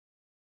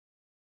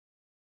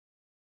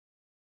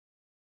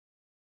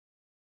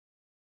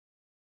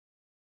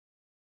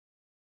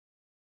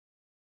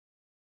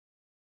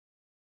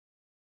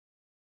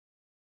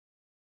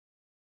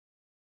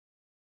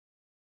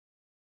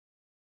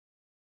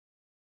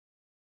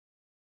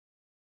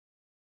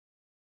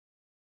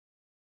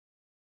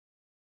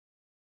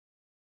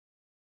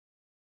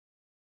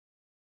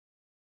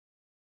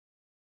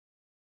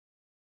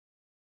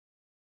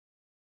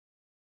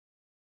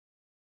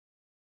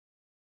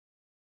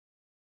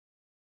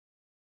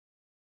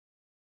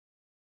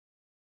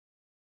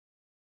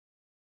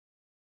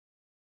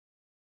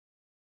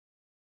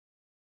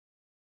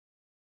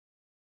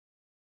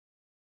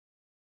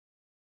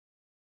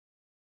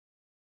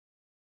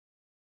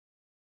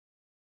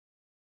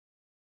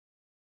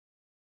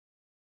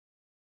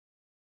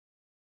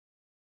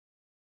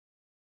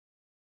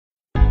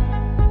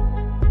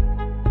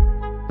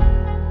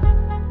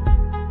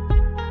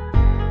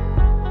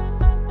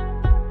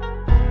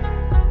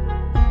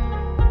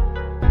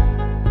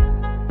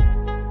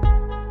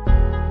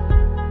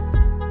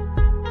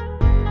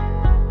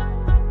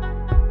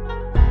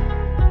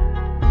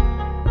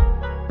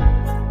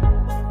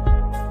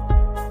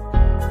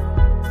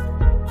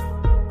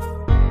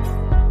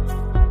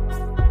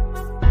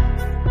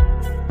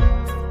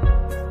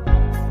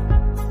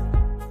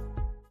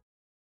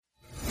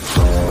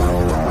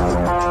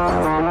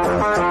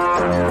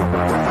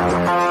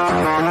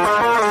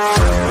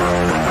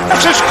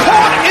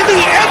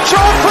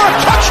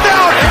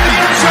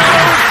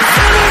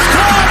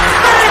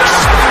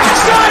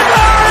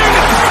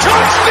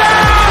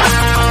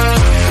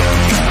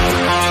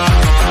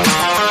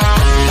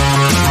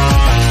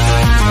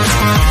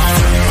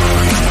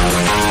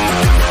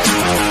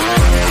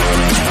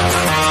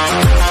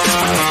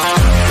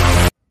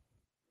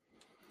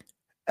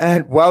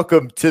And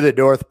welcome to the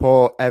North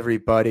Pole,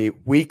 everybody.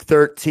 Week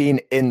 13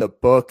 in the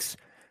books.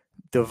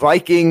 The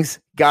Vikings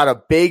got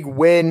a big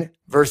win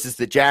versus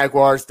the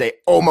Jaguars. They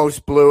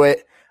almost blew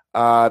it.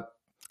 The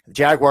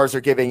Jaguars are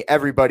giving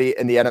everybody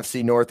in the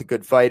NFC North a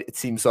good fight, it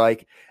seems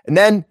like. And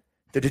then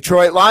the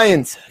Detroit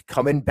Lions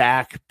coming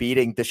back,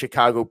 beating the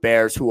Chicago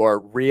Bears, who are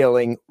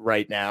reeling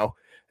right now.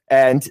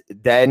 And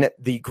then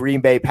the Green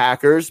Bay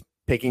Packers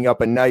picking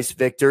up a nice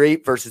victory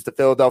versus the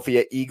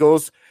Philadelphia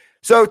Eagles.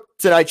 So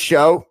tonight's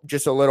show,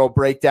 just a little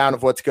breakdown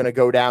of what's going to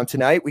go down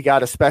tonight. We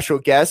got a special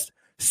guest,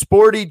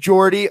 Sporty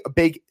Jordy, a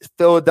big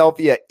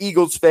Philadelphia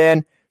Eagles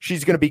fan.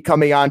 She's going to be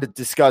coming on to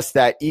discuss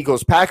that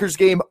Eagles-Packers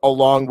game,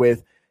 along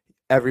with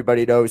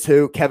everybody knows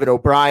who, Kevin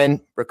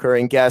O'Brien,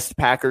 recurring guest,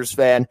 Packers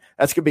fan.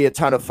 That's going to be a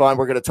ton of fun.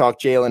 We're going to talk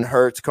Jalen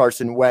Hurts,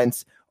 Carson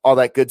Wentz, all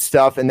that good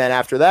stuff. And then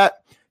after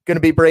that, going to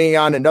be bringing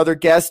on another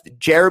guest,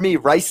 Jeremy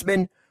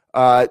Reisman,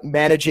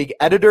 managing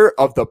editor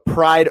of the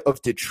Pride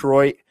of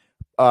Detroit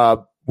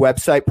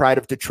website,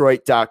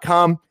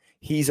 prideofdetroit.com.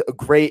 He's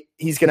going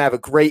to have a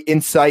great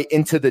insight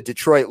into the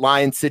Detroit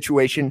Lions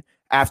situation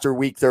after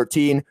week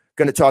 13.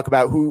 Going to talk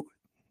about who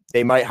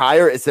they might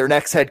hire as their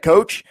next head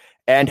coach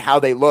and how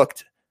they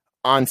looked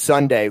on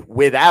Sunday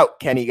without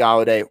Kenny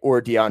Golladay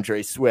or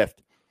DeAndre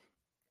Swift.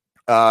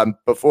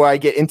 Before I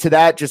get into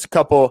that, just a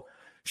couple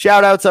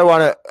shout outs I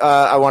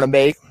want to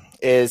make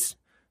is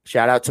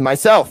shout out to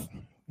myself,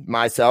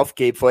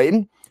 Gabe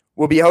Flayton.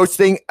 We'll be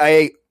hosting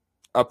a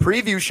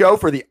preview show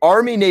for the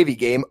Army-Navy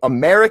game,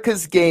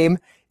 America's Game.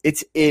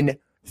 It's in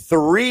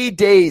 3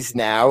 days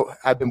now.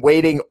 I've been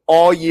waiting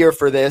all year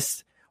for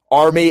this.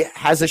 Army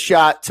has a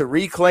shot to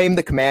reclaim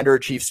the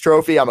Commander-in-Chief's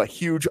trophy. I'm a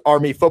huge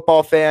Army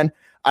football fan.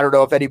 I don't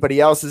know if anybody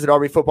else is an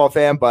Army football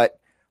fan, but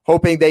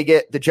hoping they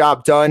get the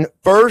job done.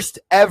 First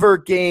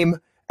game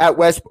at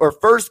West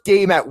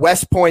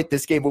Point,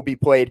 this game will be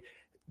played,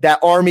 that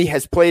Army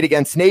has played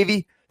against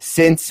Navy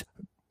since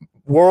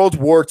World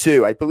War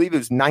II. I believe it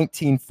was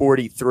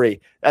 1943.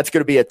 That's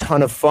going to be a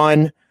ton of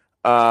fun.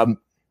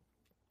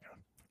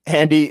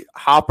 Andy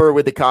Hopper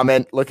with the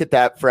comment, look at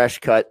that fresh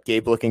cut.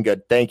 Gabe looking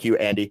good. Thank you,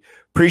 Andy.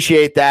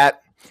 Appreciate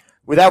that.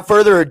 Without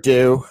further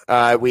ado,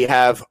 we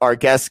have our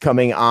guests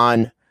coming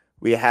on.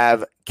 We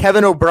have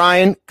Kevin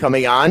O'Brien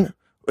coming on.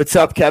 What's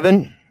up,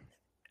 Kevin?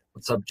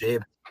 What's up,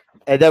 Jabe?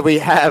 And then we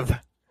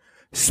have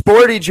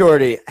Sporty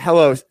Jordy.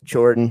 Hello,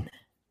 Jordan.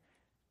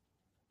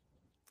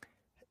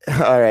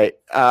 All right.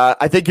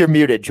 I think you're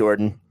muted,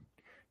 Jordan.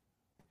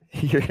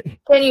 Can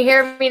you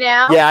hear me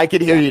now? Yeah, I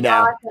can hear you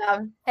now.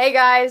 Awesome. Hey,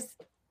 guys.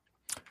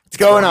 What's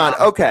going on?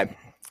 Okay.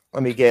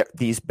 Let me get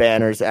these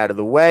banners out of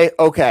the way.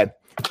 Okay.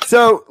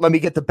 So let me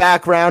get the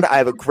background. I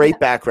have a great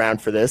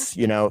background for this.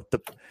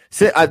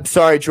 I'm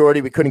sorry,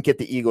 Jordy, we couldn't get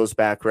the Eagles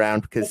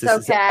background because this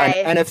is an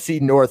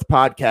NFC North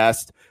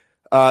podcast.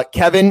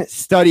 Kevin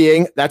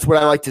studying. That's what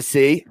I like to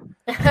see.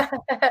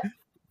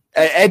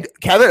 And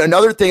Kevin,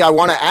 another thing I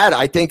want to add,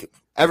 I think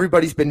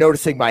everybody's been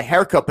noticing my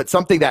haircut, but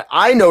something that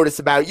I notice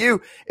about you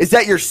is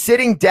that you're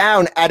sitting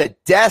down at a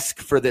desk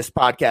for this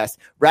podcast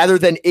rather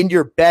than in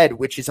your bed,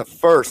 which is a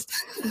first.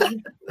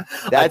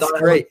 That's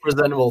great. I was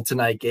presentable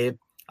tonight, Gabe.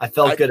 I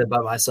felt good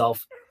about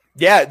myself.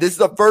 Yeah, this is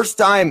the first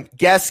time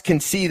guests can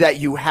see that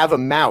you have a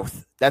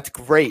mouth. That's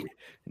great.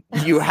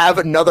 You have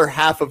another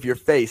half of your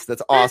face.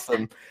 That's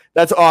awesome.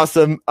 That's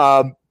awesome.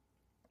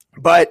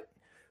 But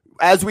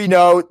as we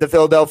know, the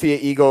Philadelphia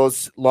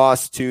Eagles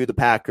lost to the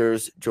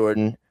Packers,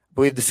 Jordan. I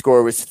believe the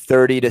score was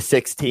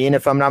 30-16,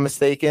 if I'm not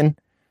mistaken.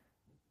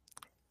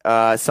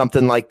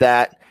 Something like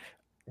that.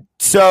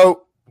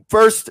 So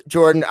first,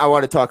 Jordan, I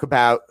want to talk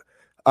about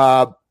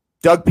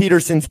Doug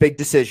Peterson's big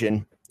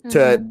decision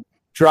to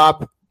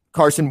drop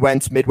Carson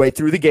Wentz midway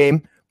through the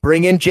game,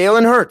 bring in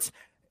Jalen Hurts.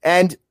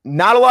 And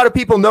not a lot of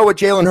people know what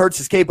Jalen Hurts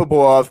is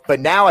capable of, but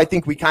now I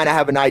think we kind of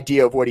have an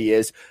idea of what he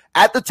is.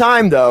 At the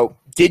time, though,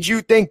 did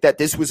you think that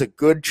this was a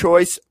good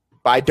choice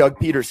by Doug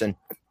Peterson?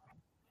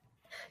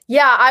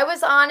 Yeah, I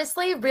was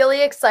honestly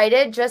really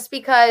excited just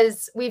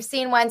because we've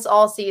seen Wentz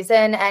all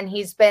season and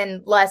he's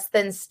been less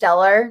than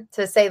stellar,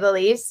 to say the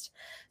least.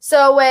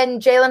 So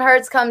when Jalen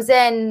Hurts comes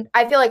in,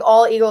 I feel like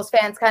all Eagles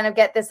fans kind of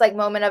get this like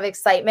moment of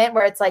excitement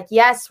where it's like,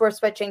 yes, we're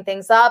switching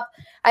things up.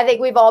 I think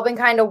we've all been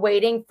kind of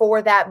waiting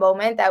for that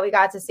moment that we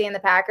got to see in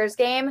the Packers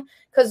game,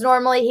 because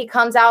normally he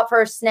comes out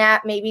for a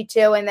snap, maybe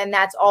two, and then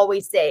that's all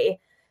we see.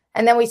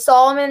 And then we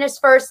saw him in his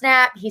first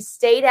snap. He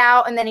stayed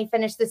out, and then he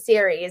finished the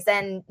series.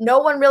 And no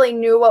one really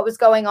knew what was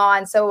going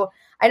on. So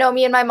I know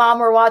me and my mom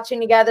were watching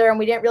together, and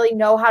we didn't really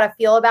know how to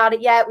feel about it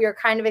yet. We were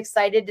kind of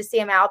excited to see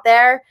him out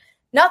there.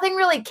 Nothing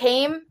really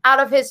came out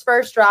of his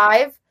first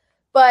drive,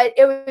 but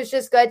it was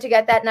just good to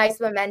get that nice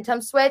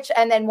momentum switch.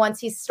 And then once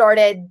he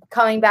started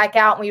coming back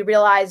out and we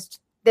realized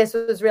this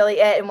was really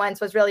it and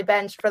Wentz was really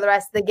benched for the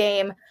rest of the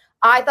game,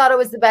 I thought it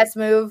was the best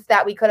move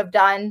that we could have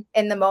done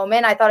in the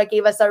moment. I thought it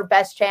gave us our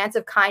best chance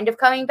of kind of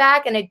coming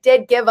back. And it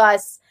did give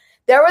us,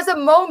 there was a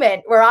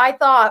moment where I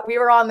thought we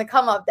were on the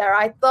come up there.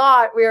 I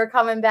thought we were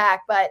coming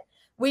back, but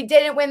we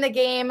didn't win the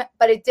game,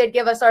 but it did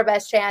give us our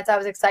best chance. I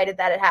was excited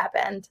that it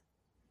happened.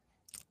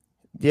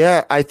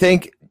 Yeah, I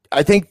think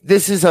I think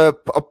this is a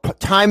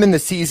time in the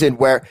season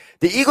where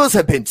the Eagles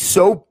have been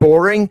so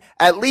boring.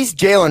 At least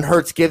Jalen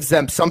Hurts gives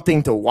them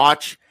something to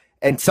watch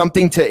and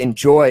something to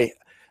enjoy.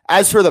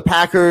 As for the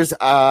Packers,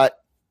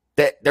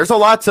 there's a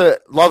lot to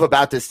love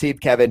about this team,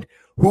 Kevin.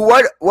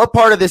 What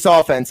part of this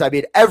offense? I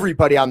mean,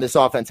 everybody on this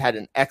offense had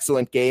an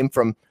excellent game,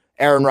 from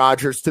Aaron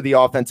Rodgers to the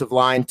offensive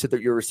line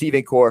to your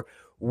receiving core.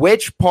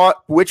 Which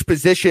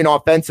position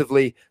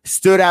offensively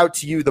stood out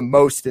to you the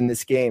most in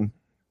this game?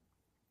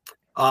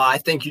 I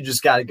think you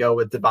just got to go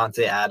with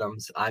Davante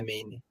Adams. I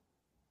mean,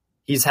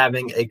 he's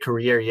having a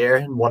career year,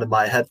 and one of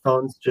my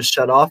headphones just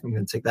shut off. I'm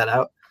going to take that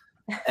out.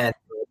 And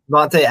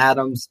Davante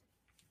Adams,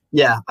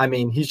 yeah, I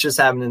mean, he's just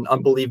having an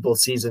unbelievable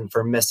season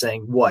for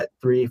missing,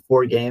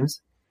 3-4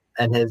 games?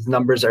 And his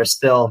numbers are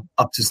still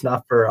up to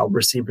snuff for a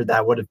receiver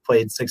that would have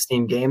played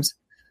 16 games.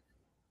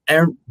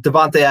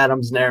 Davante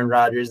Adams and Aaron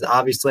Rodgers,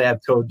 obviously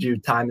I've told you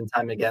time and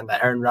time again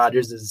that Aaron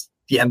Rodgers is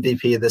the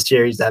MVP of this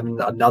year. He's having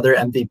another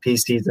MVP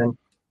season.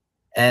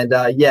 And,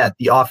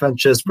 the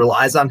offense just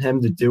relies on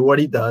him to do what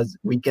he does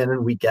week in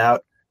and week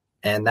out.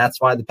 And that's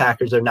why the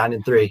Packers are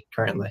 9-3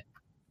 currently.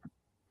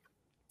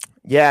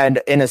 Yeah,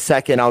 and in a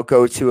second, I'll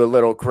go to a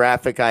little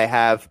graphic I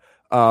have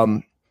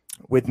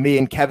with me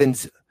and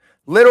Kevin's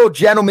little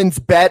gentleman's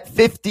bet,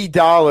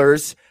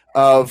 $50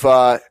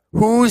 of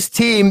whose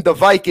team, the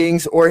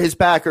Vikings or his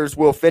Packers,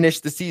 will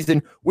finish the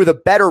season with a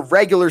better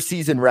regular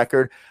season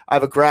record. I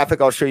have a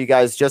graphic I'll show you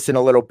guys just in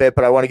a little bit,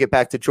 but I want to get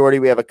back to Jordy.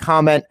 We have a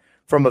comment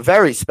from a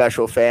very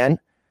special fan,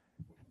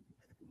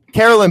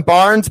 Carolyn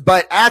Barnes,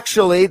 but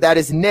actually that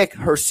is Nick,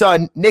 her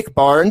son, Nick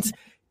Barnes,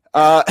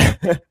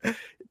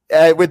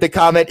 with the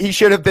comment, he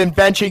should have been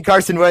benching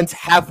Carson Wentz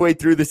halfway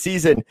through the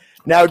season.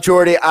 Now,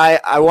 Jordy,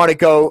 I want to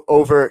go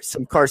over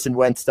some Carson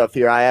Wentz stuff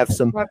here. I have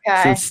some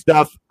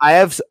stuff. I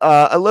have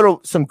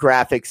some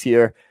graphics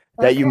here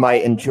that you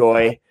might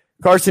enjoy.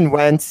 Carson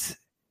Wentz,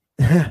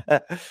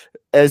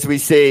 as we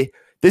see,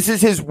 this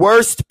is his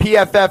worst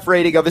PFF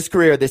rating of his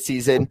career this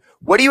season.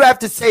 What do you have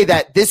to say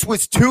that this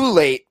was too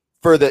late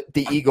for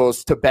the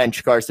Eagles to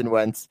bench Carson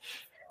Wentz?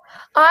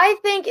 I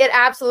think it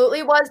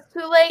absolutely was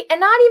too late, and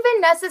not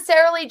even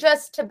necessarily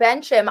just to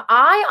bench him.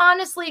 I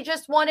honestly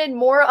just wanted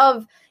more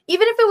of,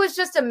 even if it was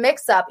just a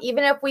mix-up,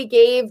 even if we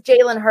gave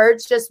Jalen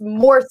Hurts just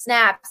more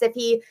snaps, if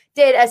he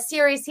did a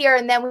series here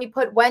and then we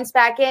put Wentz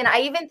back in, I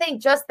even think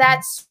just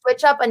that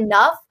switch up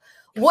enough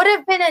would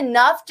have been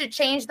enough to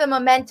change the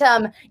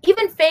momentum,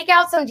 even fake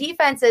out some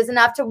defenses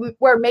enough to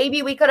where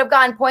maybe we could have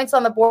gotten points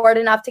on the board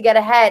enough to get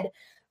ahead.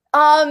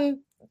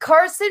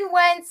 Carson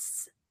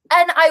Wentz,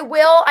 and I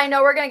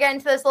know we're going to get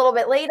into this a little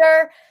bit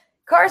later.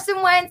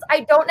 Carson Wentz,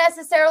 I'm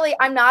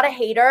not a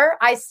hater.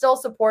 I still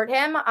support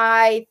him.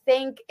 I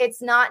think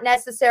it's not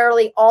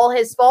necessarily all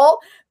his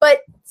fault,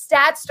 but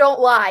stats don't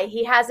lie.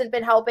 He hasn't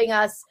been helping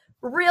us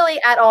really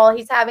at all.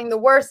 He's having the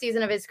worst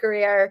season of his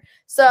career.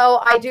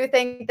 So I do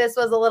think this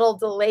was a little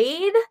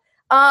delayed.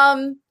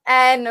 And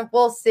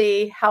we'll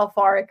see how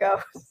far it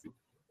goes.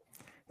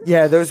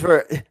 Yeah,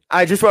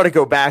 I just want to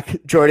go back,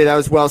 Jordy. That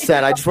was well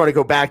said. I just want to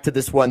go back to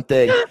this one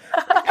thing.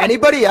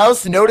 Anybody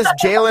else notice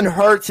Jalen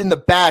Hurts in the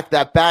back,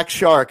 that back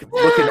shark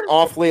looking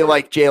awfully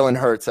like Jalen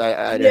Hurts?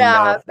 I didn't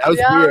know. That was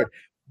weird.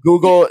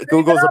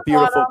 Google's a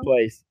beautiful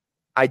place.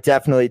 I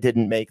definitely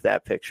didn't make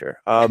that picture.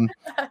 And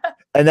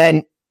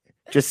then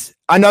just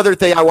another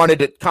thing I wanted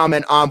to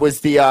comment on was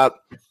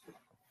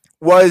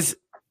was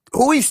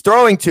who he's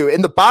throwing to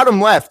in the bottom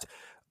left.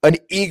 An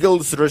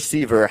Eagles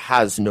receiver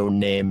has no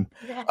name.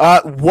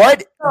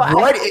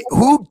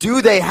 Who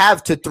do they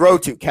have to throw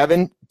to?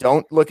 Kevin,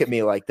 don't look at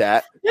me like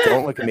that.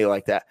 Don't look at me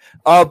like that.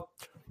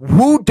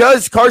 Who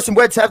does Carson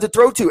Wentz have to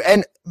throw to?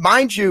 And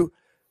mind you,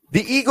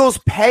 the Eagles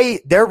pay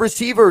their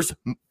receivers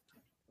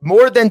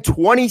more than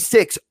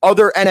 26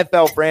 other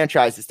NFL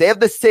franchises. They have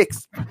the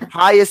 6th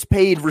highest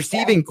paid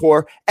receiving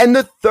core and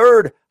the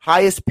 3rd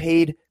highest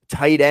paid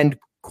tight end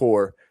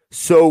core.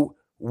 So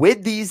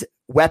with these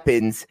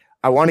weapons,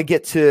 I want to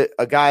get to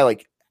a guy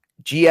like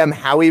GM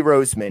Howie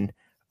Roseman.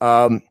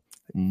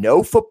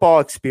 No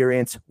football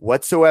experience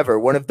whatsoever.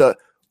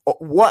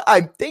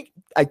 I think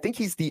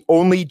he's the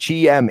only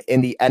GM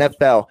in the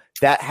NFL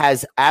that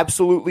has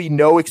absolutely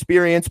no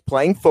experience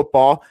playing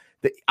football.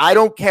 I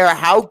don't care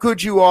how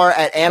good you are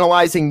at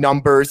analyzing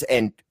numbers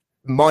and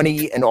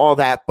money and all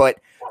that, but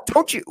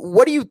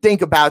what do you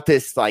think about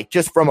this, like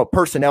just from a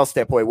personnel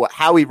standpoint, what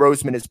Howie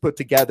Roseman has put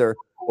together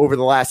over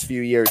the last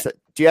few years?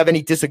 Do you have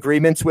any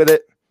disagreements with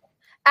it?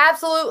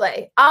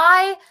 Absolutely.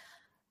 I'm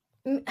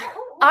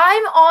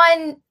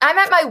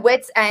at my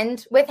wit's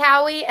end with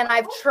Howie, and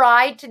I've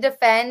tried to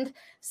defend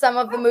some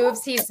of the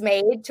moves he's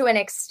made to an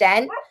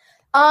extent.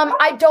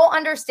 I don't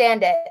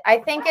understand it. I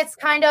think it's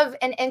kind of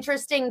an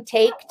interesting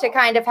take to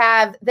kind of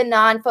have the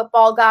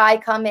non-football guy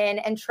come in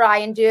and try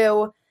and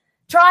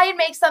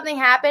make something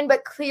happen,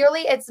 but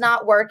clearly it's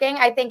not working.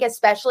 I think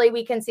especially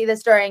we can see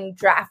this during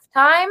draft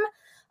time.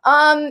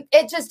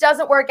 It just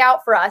doesn't work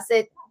out for us.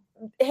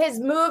 His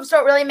moves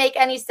don't really make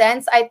any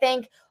sense. I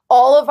think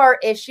all of our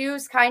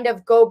issues kind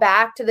of go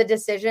back to the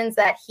decisions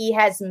that he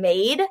has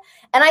made.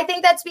 And I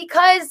think that's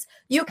because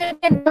you can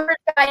convert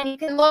a guy and you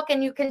can look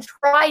and you can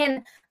try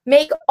and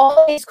make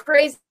all these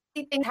crazy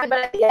things happen.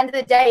 But at the end of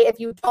the day, if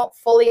you don't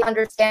fully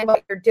understand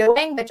what you're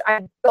doing, which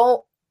I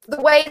don't, the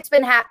way it's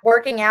been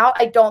working out,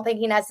 I don't think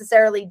he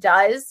necessarily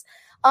does.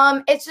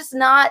 It's just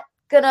not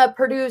going to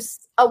produce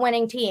a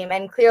winning team.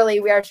 And clearly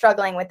we are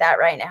struggling with that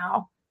right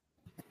now.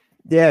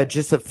 Yeah,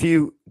 just a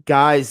few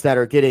guys that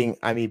are getting,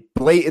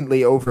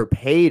 blatantly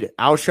overpaid.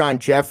 Alshon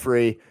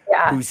Jeffrey,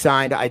 who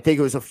signed, I think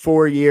it was a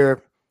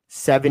 4-year,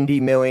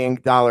 $70 million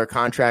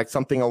contract,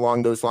 something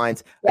along those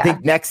lines. Yeah. I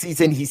think next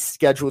season he's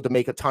scheduled to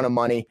make a ton of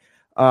money.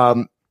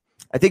 I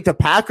think the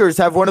Packers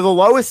have one of the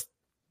lowest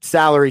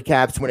salary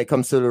caps when it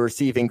comes to the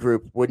receiving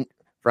group.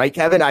 Right,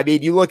 Kevin?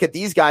 You look at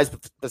these guys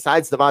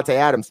besides Davante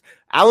Adams.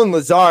 Allen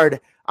Lazard,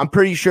 I'm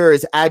pretty sure,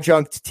 is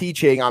adjunct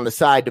teaching on the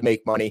side to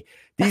make money.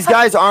 These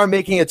guys aren't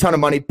making a ton of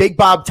money. Big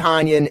Bob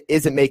Tonyan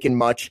isn't making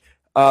much.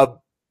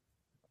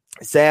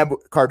 Sam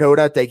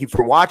Cardona, thank you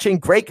for watching.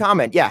 Great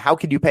comment. Yeah, how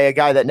could you pay a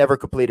guy that never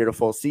completed a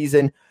full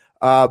season?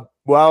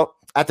 Well,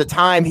 at the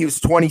time, he was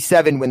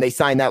 27 when they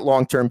signed that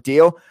long-term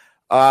deal.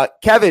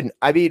 Kevin,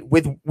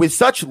 with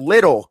such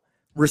little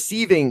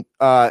receiving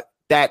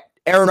that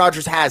Aaron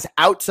Rodgers has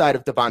outside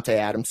of Davante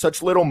Adams,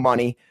 such little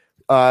money,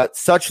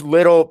 such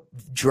little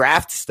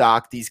draft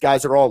stock. These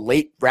guys are all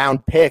late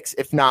round picks,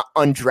 if not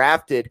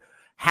undrafted.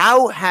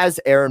 How has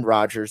Aaron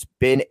Rodgers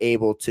been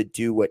able to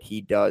do what he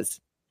does?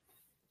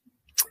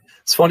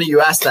 It's funny you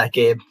asked that,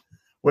 Gabe.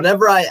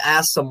 Whenever I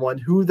ask someone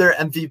who their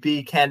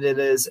MVP candidate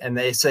is and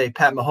they say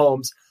Pat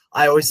Mahomes,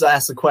 I always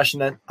ask the question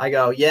that I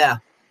go, yeah,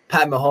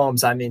 Pat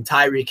Mahomes.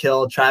 Tyreek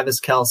Hill,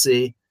 Travis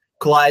Kelce,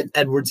 Clyde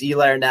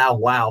Edwards-Helaire now.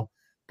 Wow.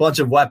 Bunch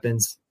of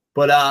weapons.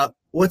 But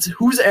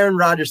who's Aaron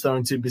Rodgers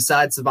throwing to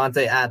besides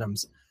Davante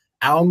Adams?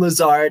 Allen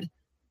Lazard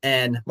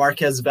and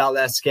Marquez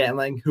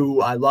Valdes-Scantling,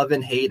 who I love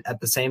and hate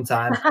at the same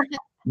time.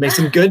 Makes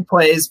some good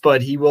plays,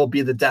 but he will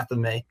be the death of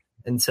me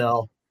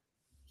until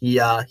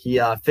he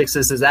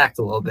fixes his act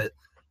a little bit.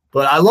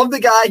 But I love the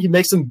guy. He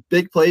makes some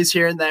big plays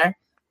here and there.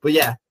 But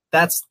yeah,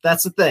 that's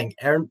the thing.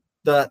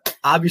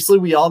 Obviously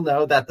we all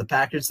know that the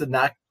Packers did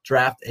not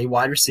draft a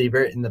wide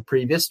receiver in the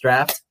previous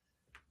draft.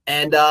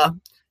 And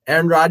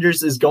Aaron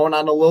Rodgers is going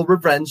on a little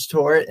revenge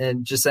tour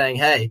and just saying,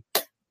 hey,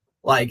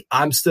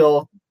 I'm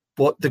still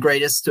the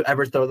greatest to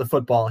ever throw the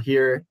football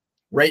here,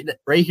 right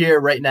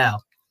here, right now.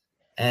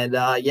 And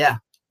yeah,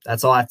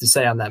 that's all I have to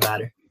say on that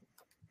matter.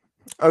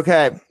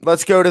 Okay,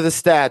 let's go to the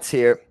stats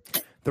here.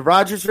 The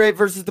Rodgers rate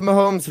versus the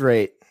Mahomes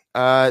rate,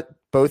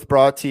 both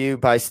brought to you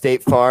by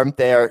State Farm.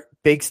 They are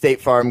big State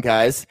Farm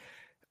guys.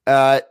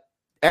 Aaron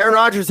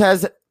Rodgers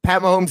has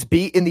Pat Mahomes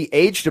beat in the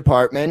age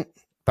department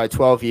by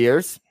 12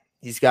 years.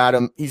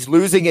 He's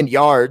losing in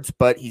yards,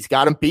 but he's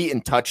got him beat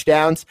in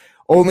touchdowns.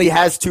 Only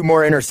has 2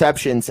 more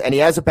interceptions, and he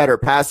has a better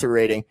passer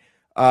rating.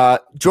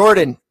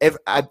 Jordan,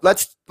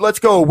 let's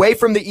go away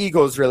from the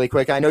Eagles really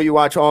quick. I know you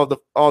watch all the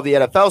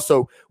NFL,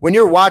 so when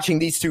you're watching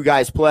these two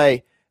guys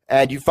play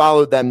and you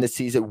followed them this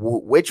season,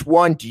 which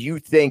one do you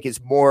think is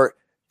more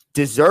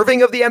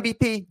deserving of the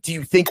MVP? Do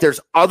you think there's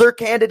other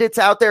candidates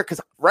out there?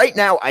 Because right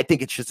now, I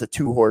think it's just a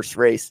 2-horse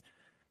race.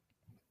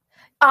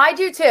 I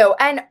do too.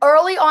 And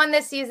early on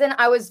this season,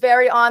 I was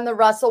very on the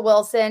Russell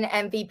Wilson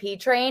MVP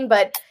train,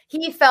 but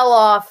he fell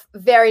off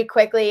very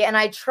quickly. And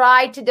I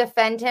tried to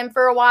defend him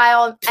for a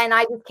while, and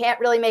I just can't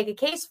really make a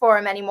case for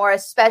him anymore,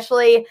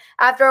 especially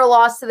after a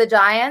loss to the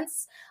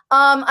Giants.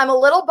 I'm a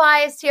little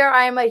biased here.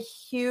 I'm a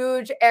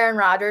huge Aaron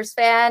Rodgers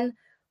fan,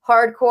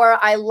 hardcore.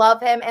 I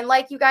love him. And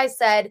like you guys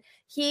said,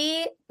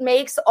 he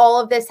makes all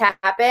of this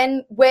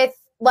happen with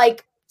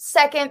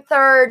second,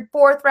 third,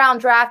 fourth round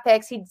draft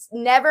picks. He's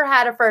never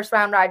had a first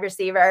round wide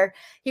receiver.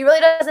 He really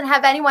doesn't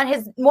have anyone.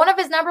 One of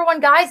his number one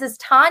guys is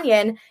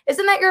Tonyan.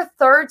 Isn't that your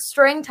third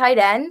string tight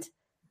end?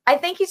 I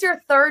think he's your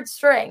third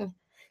string.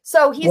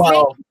 So he's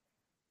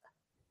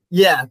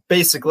yeah,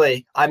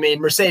 basically.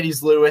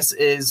 Mercedes Lewis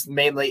is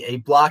mainly a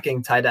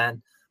blocking tight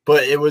end,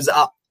 but it was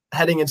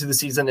heading into the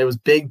season. It was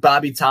big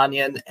Bobby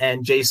Tonyan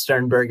and Jay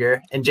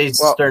Sternberger, and Jay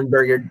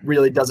Sternberger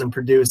really doesn't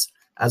produce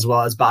as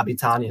well as Bobby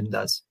Tonyan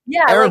does.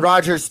 Yeah, Aaron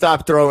Rodgers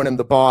stopped throwing him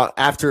the ball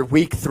after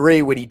week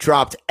 3 when he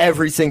dropped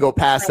every single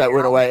pass that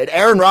went away. And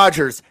Aaron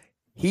Rodgers,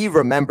 he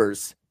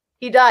remembers.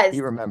 He does. He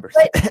remembers.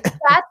 But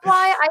that's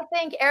why I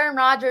think Aaron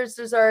Rodgers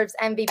deserves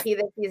MVP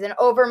this season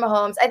over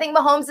Mahomes. I think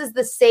Mahomes is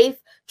the safe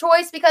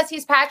choice because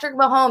he's Patrick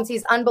Mahomes.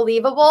 He's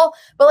unbelievable.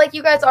 But like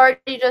you guys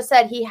already just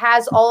said, he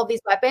has all of these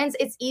weapons.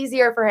 It's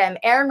easier for him.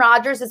 Aaron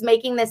Rodgers is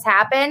making this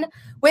happen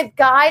with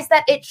guys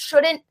that it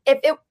shouldn't.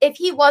 If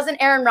he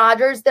wasn't Aaron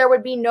Rodgers, there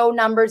would be no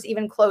numbers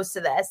even close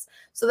to this.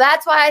 So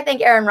that's why I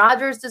think Aaron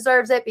Rodgers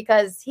deserves it,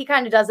 because he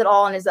kind of does it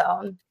all on his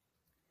own.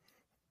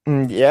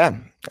 Yeah.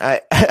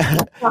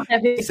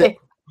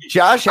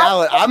 Josh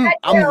Allen.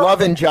 I'm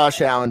loving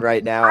Josh Allen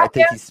right now. I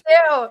think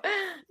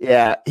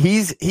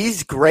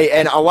he's great.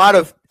 And a lot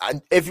of,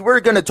 if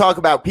we're going to talk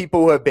about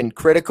people who have been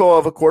critical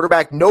of a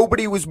quarterback,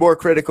 nobody was more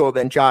critical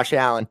than Josh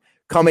Allen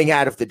coming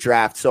out of the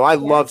draft. So I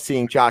love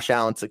seeing Josh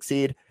Allen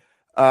succeed.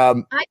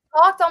 I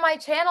talked on my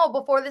channel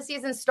before the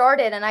season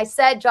started, and I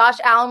said Josh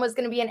Allen was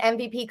going to be an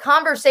MVP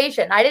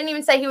conversation. I didn't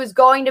even say he was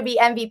going to be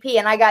MVP,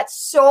 and I got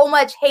so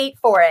much hate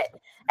for it.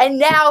 And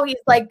now he's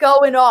like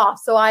going off,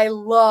 so I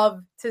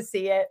love to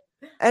see it.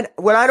 And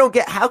what I don't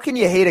get, how can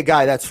you hate a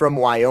guy that's from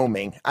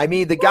Wyoming? I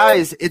mean, the guy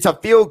it's a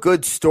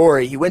feel-good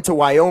story. He went to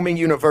Wyoming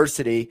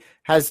University,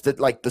 has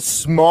the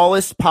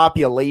smallest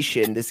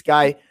population. This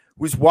guy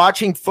was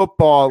watching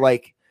football,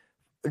 like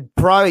he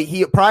probably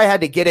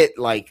had to get it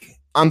like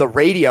on the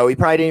radio. He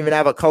probably didn't even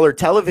have a colored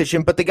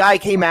television, but the guy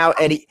came out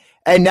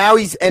and now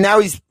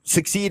he's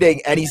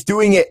succeeding, and he's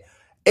doing it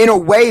in a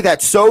way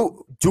that's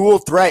so dual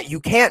threat. You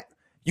can't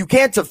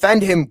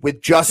defend him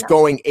with just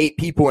going 8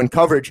 people in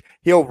coverage.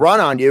 He'll run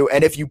on you,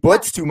 and if you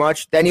blitz too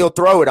much, then he'll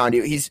throw it on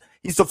you. He's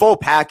the full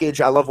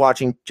package. I love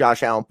watching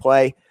Josh Allen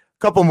play. A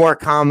couple more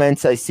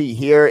comments I see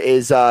here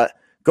is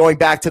going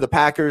back to the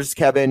Packers,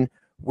 Kevin,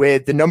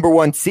 with the number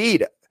 1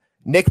 seed.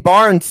 Nick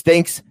Barnes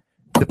thinks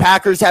the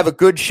Packers have a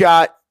good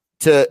shot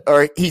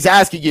or he's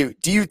asking you,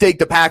 do you think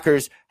the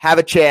Packers have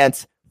a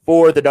chance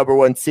for the number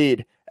 1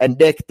 seed? And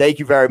Nick, thank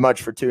you very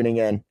much for tuning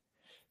in.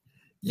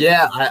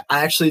 Yeah, I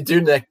actually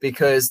do, Nick,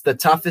 because the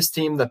toughest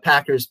team the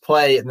Packers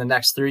play in the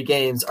next 3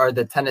 games are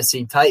the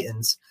Tennessee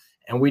Titans.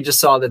 And we just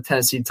saw the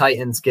Tennessee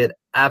Titans get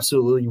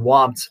absolutely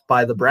whomped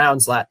by the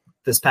Browns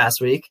this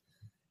past week.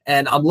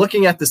 And I'm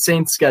looking at the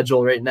Saints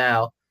schedule right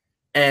now,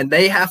 and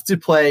they have to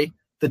play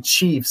the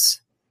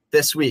Chiefs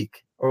this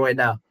week. Or wait,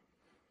 now.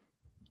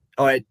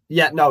 Oh, wait.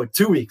 Yeah, no,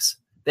 2 weeks.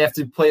 They have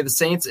to play the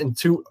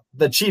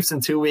Chiefs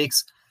in 2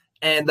 weeks.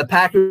 And the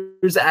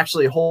Packers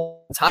actually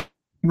hold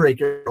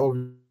tiebreaker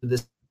over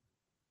this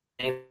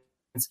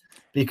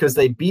because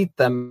they beat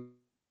them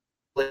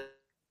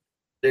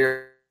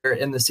later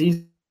in the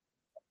season.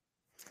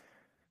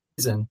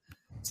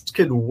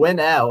 Could win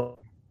out,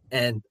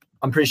 and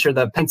I'm pretty sure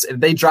if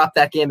they drop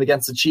that game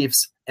against the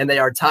Chiefs and they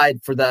are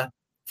tied for the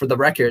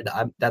record,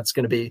 that's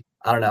going to be,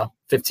 I don't know,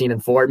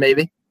 15-4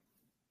 maybe.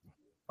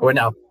 Oh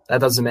no, that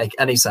doesn't make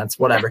any sense.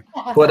 Whatever.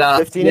 But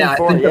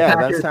 15-4,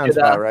 that sounds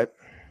about right.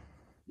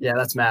 Yeah,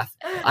 that's math.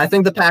 I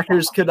think the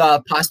Packers could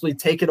possibly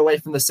take it away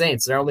from the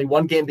Saints. They're only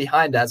 1 game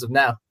behind as of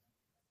now.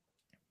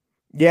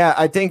 Yeah,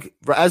 I think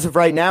as of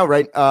right now,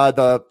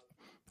 the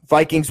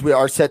Vikings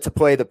are set to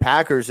play the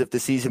Packers if the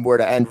season were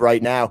to end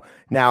right now.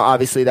 Now,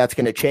 obviously, that's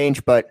going to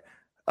change, but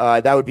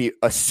that would be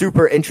a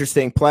super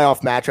interesting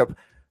playoff matchup.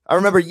 I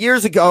remember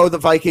years ago, the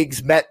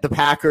Vikings met the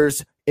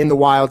Packers in the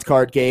wild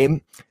card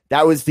game.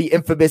 That was the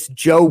infamous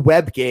Joe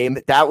Webb game.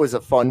 That was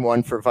a fun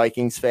one for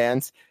Vikings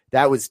fans.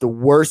 That was the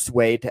worst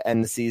way to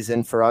end the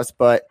season for us.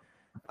 But,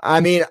 I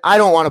mean, I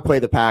don't want to play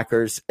the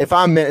Packers. If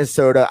I'm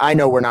Minnesota, I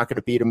know we're not going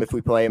to beat them if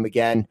we play them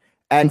again.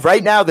 And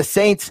right now, the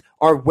Saints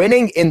are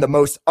winning in the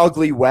most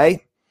ugly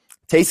way.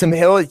 Taysom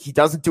Hill, he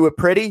doesn't do it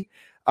pretty.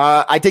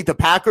 I think the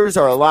Packers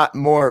are a lot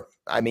more,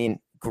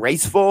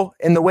 graceful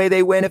in the way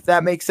they win, if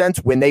that makes sense.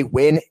 When they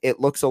win, it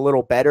looks a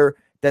little better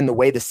than the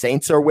way the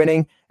Saints are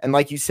winning. And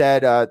like you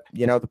said,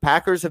 the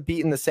Packers have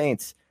beaten the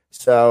Saints.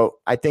 So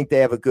I think they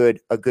have a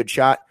good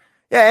shot.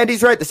 Yeah,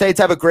 Andy's right. The Saints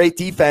have a great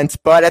defense,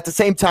 but at the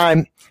same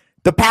time,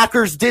 the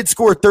Packers did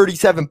score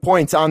 37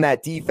 points on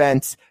that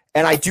defense,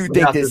 and I do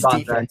think this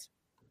defense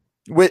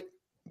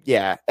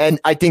and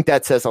I think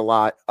that says a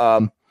lot.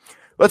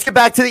 Let's get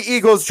back to the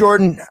Eagles,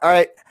 Jordan. All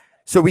right,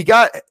 so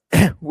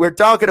we're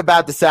talking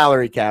about the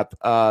salary cap.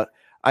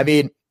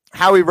 Howie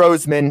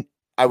Roseman,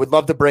 I would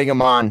love to bring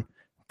him on,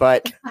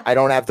 but I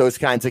don't have those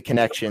kinds of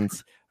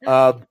connections.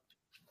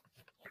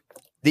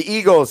 The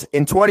Eagles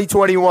in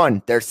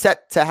 2021, they're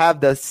set to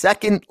have the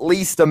second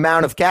least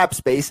amount of cap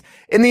space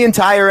in the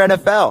entire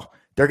NFL.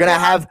 They're going to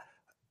have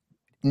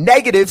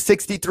negative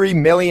 $63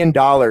 million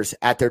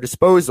at their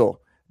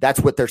disposal.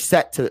 That's what they're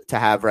set to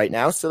have right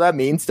now. So that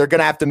means they're going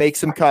to have to make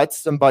some cuts,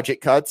 some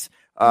budget cuts.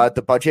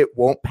 The budget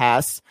won't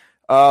pass.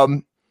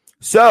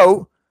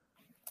 So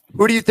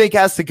who do you think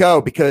has to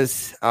go?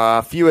 Because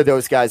a few of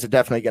those guys are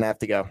definitely going to have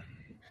to go.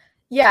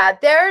 Yeah,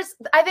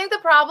 I think the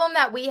problem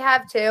that we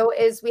have too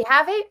is we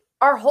have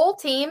our whole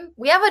team,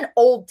 we have an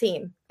old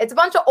team. It's a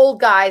bunch of old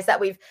guys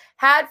that we've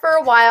had for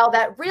a while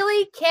that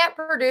really can't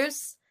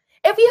produce.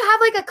 If you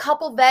have like a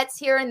couple vets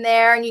here and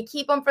there and you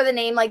keep them for the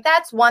name, like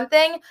that's one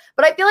thing.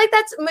 But I feel like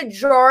that's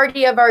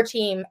majority of our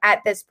team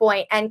at this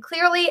point, and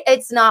clearly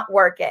it's not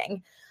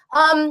working.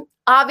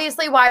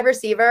 Obviously, wide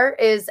receiver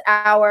is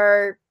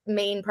our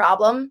main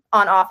problem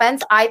on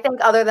offense. I think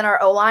other than our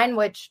O-line,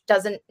 which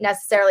doesn't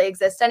necessarily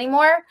exist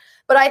anymore.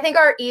 But I think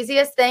our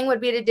easiest thing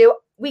would be to do,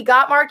 we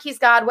got Marquise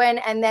Godwin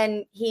and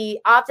then he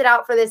opted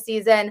out for this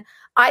season.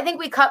 I think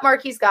we cut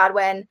Marquise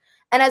Godwin.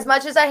 And as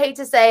much as I hate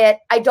to say it,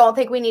 I don't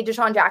think we need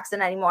Deshaun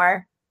Jackson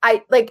anymore.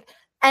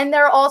 And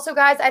there are also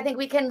guys, I think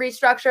we can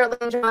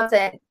restructure Lane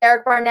Johnson,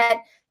 Derek Barnett,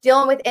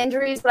 dealing with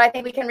injuries, but I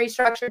think we can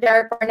restructure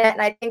Derek Barnett.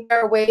 And I think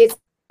there are ways,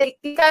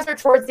 these guys are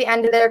towards the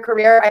end of their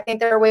career. I think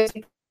there are ways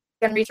we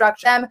can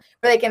restructure them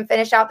where they can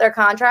finish out their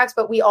contracts,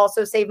 but we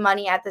also save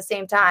money at the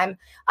same time.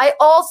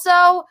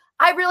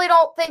 I really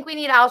don't think we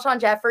need Alshon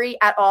Jeffrey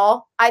at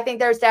all. I think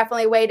there's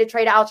definitely a way to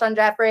trade Alshon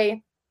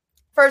Jeffrey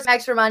for some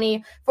extra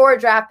money, for a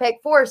draft pick,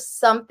 for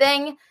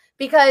something,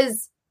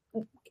 because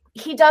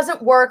he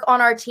doesn't work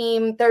on our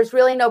team. There's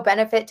really no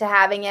benefit to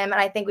having him,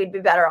 and I think we'd be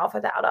better off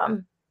without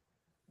him.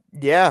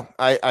 Yeah,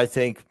 I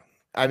think,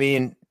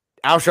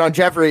 Alshon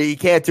Jeffrey, he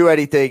can't do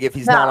anything if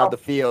he's not on the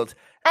field.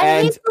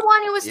 And he's the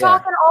one who was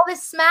talking all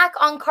this smack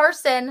on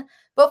Carson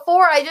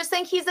before. I just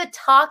think he's a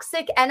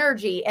toxic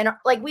energy, and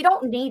we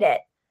don't need it.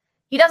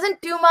 He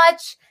doesn't do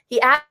much. He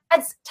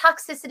adds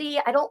toxicity.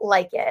 I don't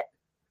like it.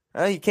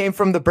 He came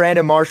from the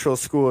Brandon Marshall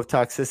School of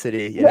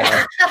Toxicity. You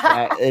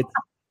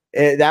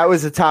know? That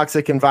was a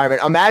toxic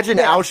environment. Imagine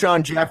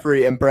Alshon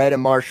Jeffrey and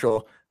Brandon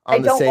Marshall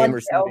on the same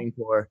receiving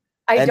corps.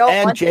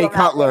 And Jay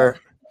Cutler.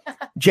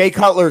 Jay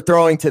Cutler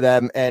throwing to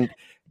them, and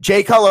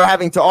Jay Cutler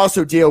having to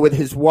also deal with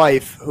his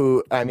wife,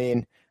 who,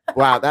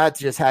 wow, that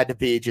just had to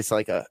be just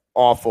like a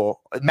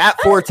awful.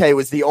 Matt Forte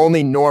was the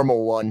only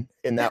normal one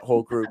in that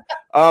whole group.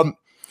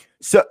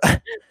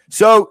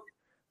 So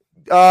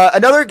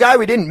another guy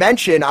we didn't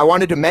mention, I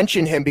wanted to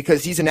mention him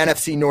because he's an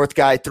NFC North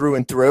guy through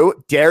and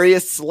through.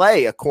 Darius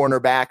Slay, a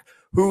cornerback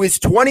who is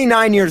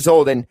 29 years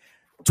old, and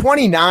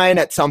 29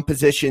 at some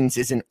positions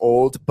isn't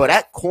old, but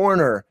at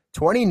corner,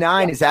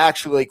 29 is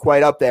actually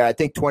quite up there. I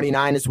think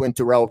 29 is when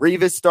Darrelle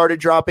Revis started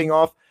dropping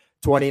off.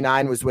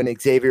 29 was when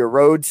Xavier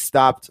Rhodes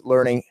stopped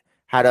learning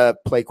how to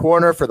play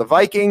corner for the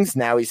Vikings.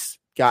 Now he's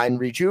gotten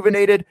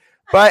rejuvenated.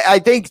 But I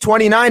think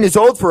 29 is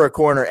old for a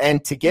corner.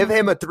 And to give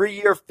him a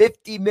 3-year,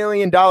 $50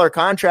 million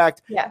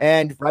contract,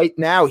 and right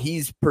now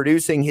he's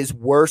producing his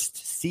worst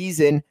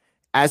season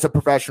as a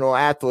professional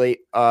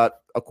athlete.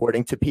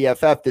 According to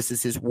PFF, this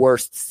is his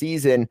worst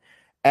season.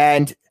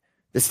 And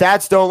the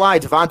stats don't lie.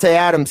 Davante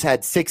Adams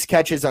had 6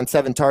 catches on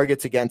 7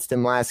 targets against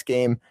him last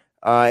game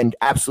and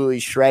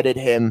absolutely shredded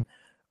him.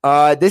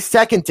 This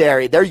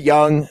secondary, they're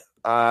young,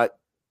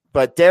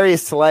 but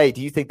Darius Slay, do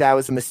you think that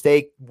was a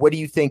mistake? What do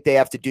you think they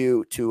have to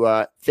do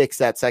to fix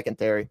that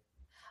secondary?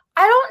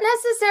 I don't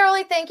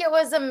necessarily think it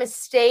was a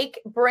mistake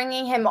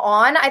bringing him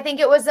on. I think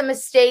it was a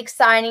mistake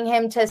signing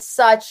him to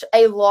such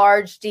a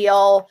large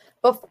deal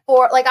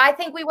before. I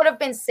think we would have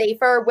been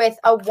safer with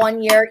a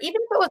 1 year,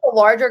 even if it was a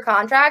larger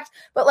contract,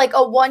 but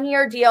a 1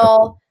 year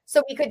deal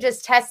so we could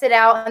just test it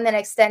out and then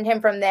extend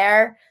him from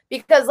there.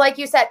 Because like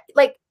you said,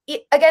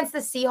 against the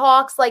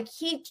Seahawks,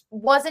 he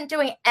wasn't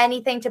doing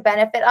anything to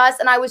benefit us.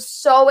 And I was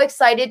so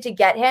excited to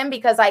get him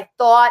because I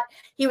thought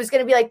he was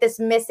going to be this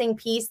missing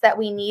piece that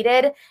we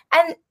needed.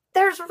 And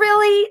there's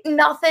really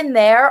nothing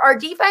there. Our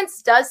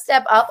defense does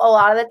step up a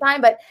lot of the time,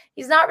 but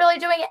he's not really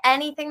doing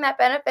anything that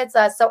benefits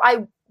us. So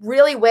I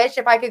really wish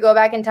if I could go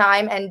back in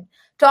time and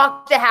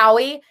talk to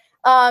Howie,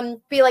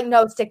 be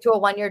no, stick to a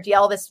 1 year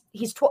deal.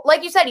 He's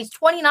like you said, he's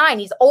 29.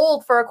 He's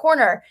old for a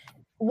corner.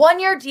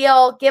 1 year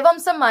deal, give him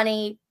some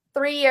money.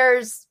 3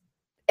 years,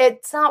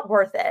 it's not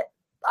worth it.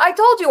 I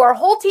told you, our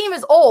whole team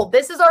is old.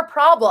 This is our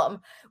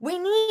problem. We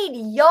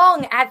need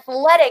young,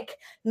 athletic,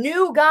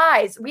 new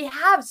guys. We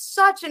have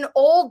such an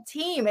old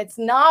team. It's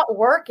not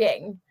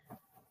working.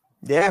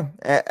 Yeah,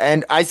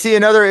 and I see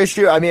another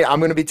issue. I'm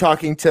going to be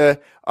talking to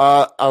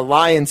a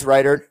Lions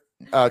writer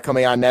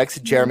coming on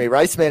next, Jeremy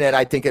Reisman, and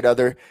I think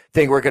another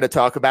thing we're going to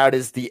talk about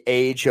is the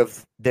age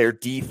of their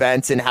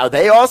defense and how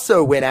they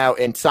also went out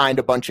and signed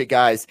a bunch of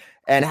guys,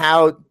 and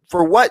how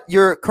for what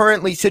your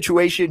currently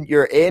situation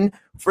you're in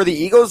for the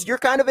Eagles, you're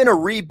kind of in a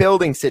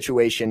rebuilding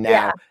situation now.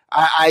 Yeah.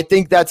 I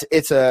think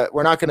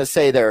we're not going to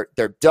say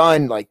they're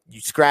done,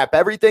 you scrap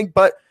everything,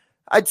 but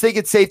I'd think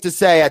it's safe to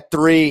say at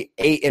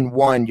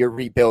 3-8-1, you're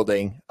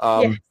rebuilding.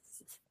 Yes.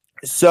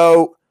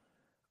 So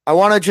I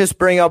want to just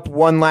bring up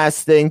one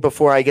last thing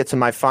before I get to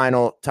my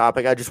final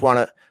topic. I just want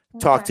to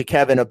talk to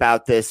Kevin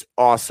about this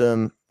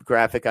awesome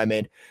graphic I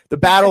made. The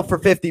battle for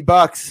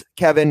 $50,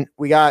 Kevin.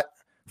 We got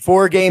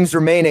 4 games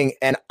remaining,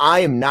 and I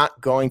am not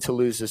going to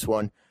lose this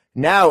one.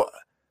 Now,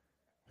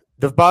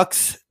 the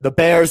Bucs, the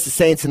Bears, the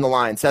Saints, and the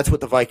Lions. That's what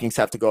the Vikings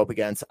have to go up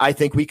against. I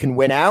think we can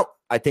win out.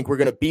 I think we're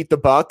going to beat the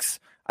Bucs.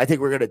 I think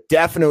we're going to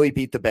definitely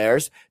beat the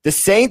Bears. The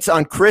Saints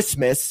on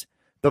Christmas,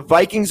 the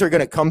Vikings are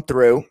going to come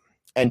through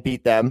and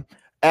beat them.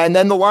 And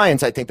then the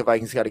Lions, I think the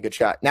Vikings got a good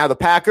shot. Now the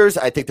Packers,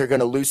 I think they're going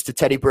to lose to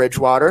Teddy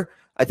Bridgewater.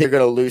 I think they're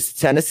going to lose to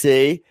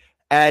Tennessee.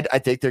 And I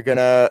think they're going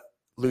to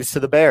lose to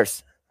the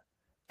Bears.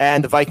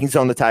 And the Vikings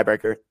own the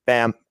tiebreaker.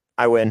 Bam,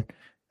 I win.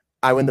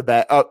 I win the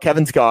bet. Oh,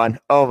 Kevin's gone.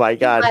 Oh, my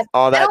God.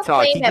 All that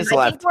talk. He just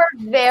left. I think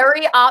we're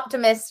very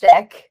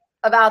optimistic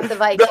about the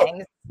Vikings.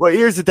 No. Well,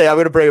 here's the thing. I'm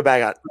going to bring it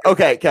back on.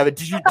 Okay, Kevin,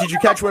 did you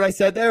catch what I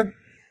said there?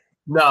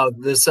 No,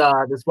 this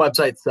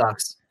website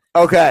sucks.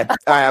 Okay. All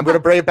right, I'm going to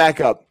bring it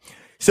back up.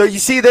 So you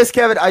see this,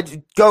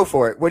 Kevin? Go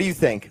for it. What do you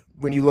think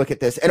when you look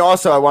at this? And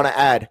also, I want to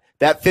add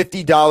that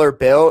 $50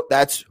 bill,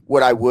 that's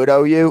what I would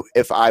owe you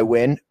if I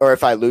win, or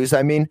if I lose,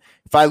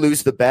 If I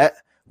lose the bet,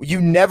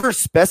 you never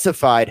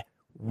specified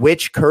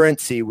which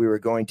currency we were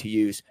going to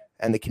use,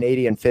 and the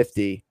Canadian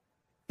 50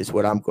 is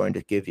what I'm going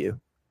to give you.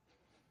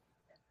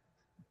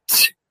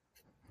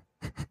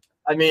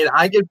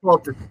 I could pull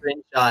up the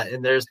screenshot,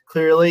 and there's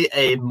clearly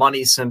a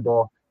money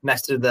symbol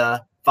next to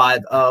the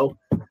 50.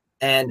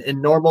 And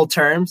in normal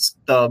terms,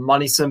 the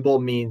money symbol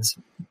means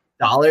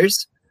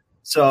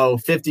So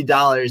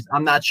 $50,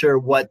 I'm not sure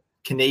what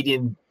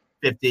Canadian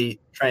 50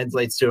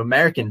 translates to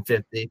American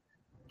 50,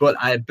 but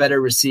I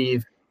better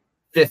receive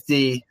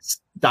 $50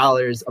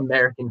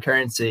 American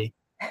currency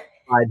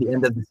by the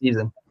end of the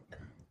season.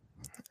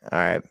 All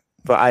right.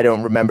 But I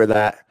don't remember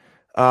that.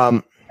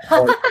 But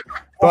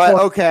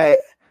okay.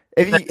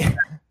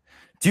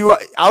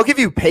 I'll give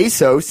you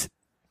pesos.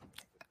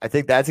 I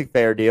think that's a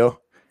fair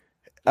deal.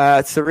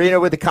 Serena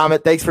with the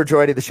comment. Thanks for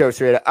joining the show,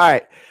 Serena. All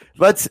right.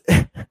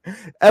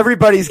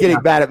 Everybody's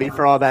getting mad at me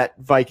for all that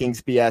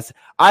Vikings BS.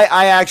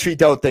 I actually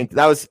don't think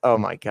that was, oh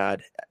my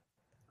God.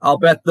 I'll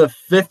bet the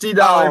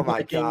 $50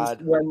 Vikings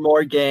win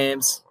more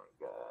games.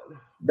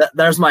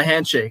 There's my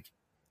handshake.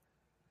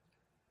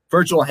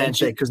 Virtual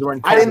handshake because we're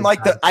in. I didn't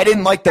like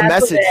the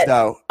message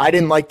though. I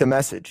didn't like the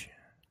message.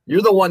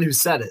 You're the one who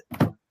said it.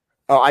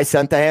 Oh, I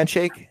sent the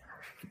handshake?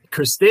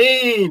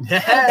 Christine.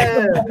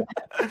 Yeah.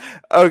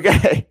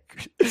 Okay.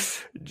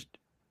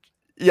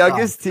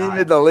 Youngest team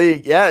in the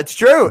league. Yeah, it's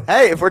true.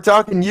 Hey, if we're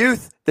talking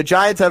youth, the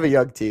Giants have a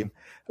young team.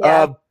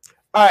 Yeah.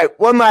 All right,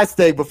 one last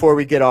thing before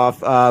we get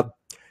off.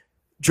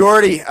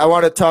 Jordy, I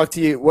want to talk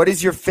to you. What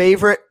is your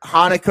favorite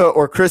Hanukkah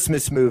or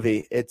Christmas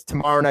movie? It's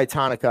tomorrow night's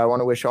Hanukkah. I want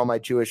to wish all my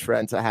Jewish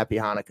friends a happy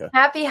Hanukkah.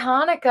 Happy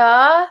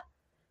Hanukkah.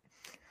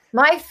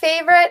 My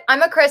favorite,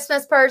 I'm a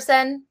Christmas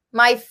person.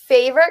 My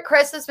favorite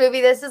Christmas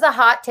movie, this is a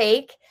hot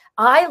take.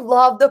 I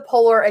love The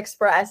Polar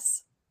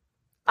Express.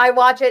 I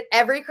watch it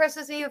every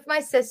Christmas Eve with my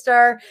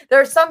sister.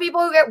 There are some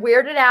people who get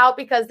weirded out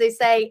because they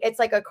say it's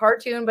like a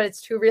cartoon, but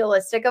it's too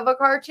realistic of a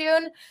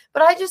cartoon.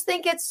 But I just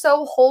think it's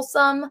so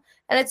wholesome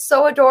and it's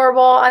so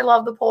adorable. I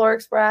love The Polar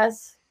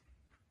Express.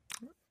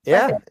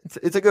 Yeah,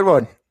 it's a good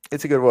one.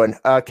 It's a good one.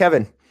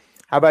 Kevin,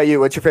 how about you?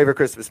 What's your favorite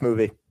Christmas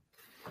movie?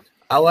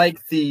 I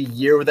like The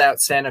Year Without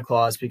Santa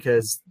Claus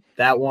because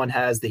that one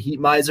has the Heat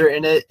Miser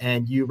in it,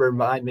 and you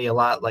remind me a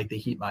lot like the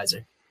Heat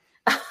Miser.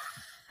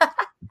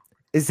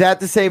 Is that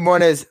the same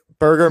one as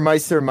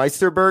Meister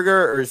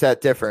Burger, or is that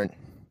different?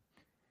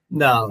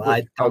 No,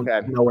 I don't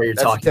know what you're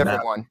talking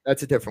about.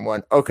 That's a different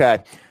one. Okay.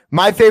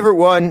 My favorite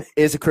one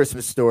is A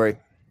Christmas Story.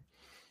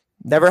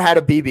 Never had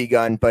a BB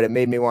gun, but it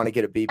made me want to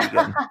get a BB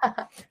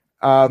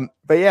gun.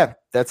 But yeah,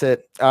 that's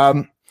it.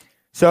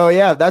 So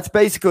yeah, that's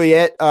basically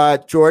it.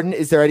 Jordan,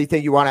 is there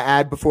anything you want to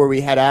add before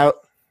we head out?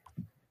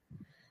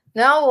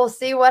 No, we'll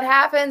see what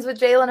happens with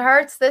Jalen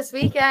Hurts this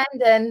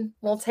weekend, and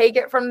we'll take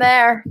it from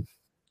there.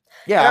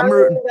 Yeah, I'm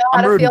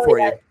rooting for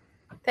you.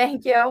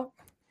 Thank you.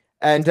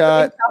 And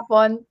tough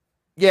one.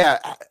 Yeah.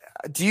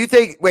 Do you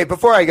think? Wait,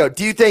 before I go,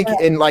 do you think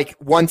in like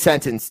one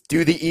sentence,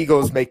 do the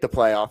Eagles make the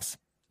playoffs?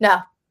 No.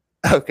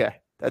 Okay,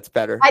 that's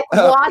better.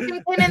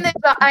 Washington and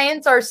the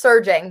Giants are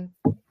surging,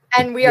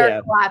 and we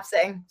are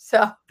collapsing.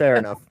 So fair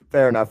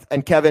enough.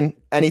 And Kevin,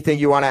 anything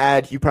you want to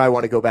add? You probably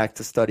want to go back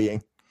to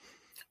studying.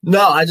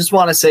 No, I just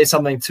want to say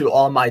something to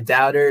all my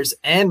doubters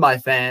and my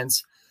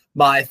fans.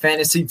 My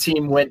fantasy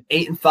team went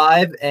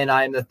 8-5, and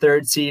I'm the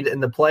 3rd seed in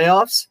the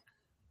playoffs,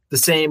 the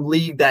same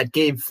league that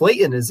Gabe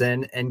Flayton is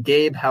in. And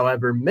Gabe,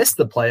 however, missed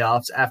the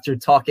playoffs after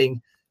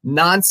talking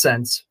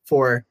nonsense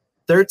for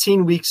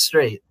 13 weeks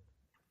straight.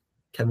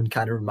 Kevin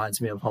kind of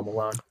reminds me of Home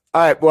Alone.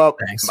 All right, well,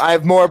 thanks. I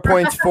have more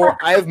points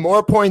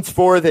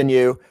for than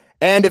you.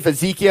 And if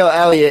Ezekiel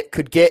Elliott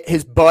could get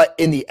his butt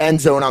in the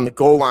end zone on the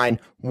goal line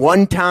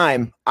one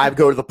time, I'd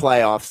go to the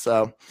playoffs.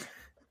 So,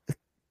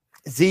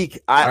 Zeke,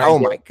 oh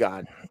my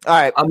God. All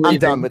right, I'm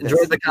done with this.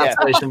 Enjoy the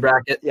consolation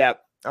bracket. Yeah,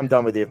 I'm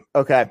done with you.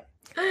 Okay.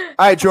 All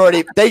right,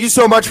 Jordy, thank you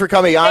so much for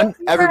coming on.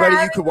 Everybody,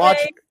 you could watch.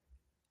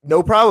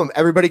 No problem.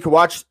 Everybody could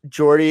watch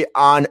Jordy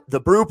on The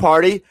Brew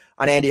Party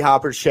on Andy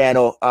Hopper's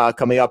channel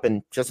coming up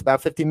in just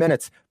about 15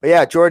 minutes. But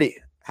yeah, Jordy,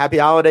 happy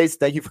holidays.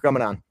 Thank you for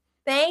coming on.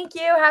 Thank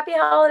you. Happy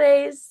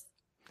holidays.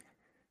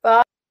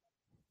 Bye.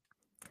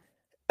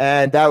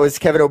 And that was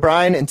Kevin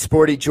O'Brien and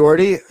Sporty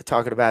Jordy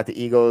talking about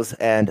the Eagles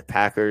and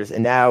Packers.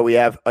 And now we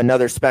have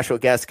another special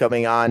guest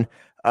coming on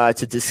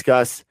to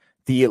discuss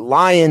the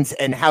Lions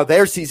and how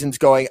their season's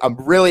going. I'm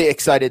really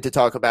excited to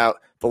talk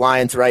about the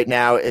Lions right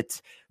now.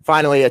 It's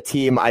finally a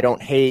team I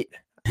don't hate.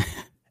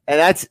 And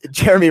that's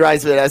Jeremy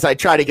Reisman as I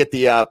try to get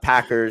the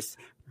Packers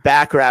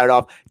background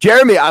off.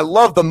 Jeremy, I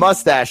love the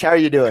mustache. How are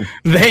you doing?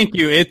 Thank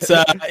you.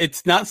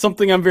 It's not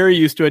something I'm very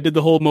used to. I did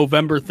the whole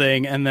Movember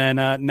thing, and then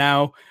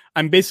now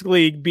I'm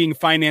basically being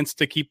financed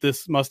to keep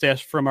this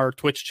mustache from our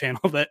Twitch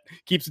channel that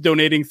keeps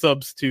donating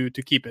subs to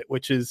keep it,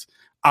 which is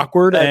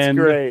awkward. That's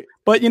great.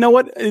 But you know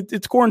what?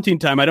 It's quarantine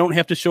time. I don't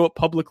have to show it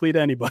publicly to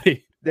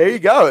anybody. There you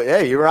go. Yeah,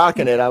 you're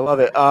rocking it. I love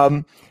it.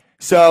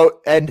 So,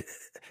 and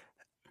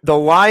the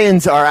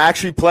Lions are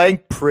actually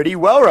playing pretty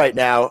well right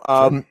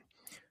now.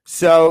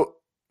 So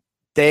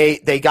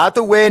they got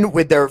the win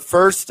with their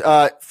first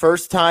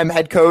time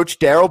head coach,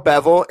 Darrell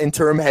Bevell,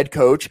 interim head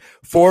coach,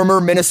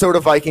 former Minnesota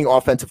Viking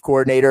offensive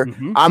coordinator.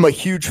 Mm-hmm. I'm a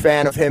huge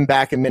fan of him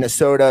back in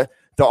Minnesota.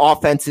 The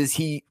offenses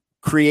he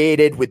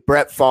created with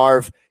Brett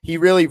Favre, he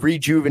really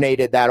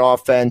rejuvenated that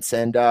offense,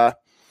 and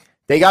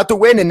they got the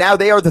win. And now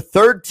they are the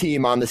 3rd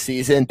team on the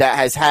season that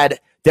has had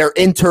their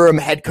interim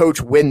head coach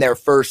win their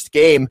first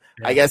game.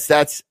 Yeah. I guess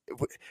that's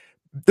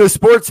the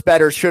sports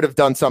bettors should have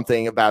done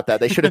something about that.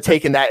 They should have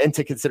taken that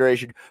into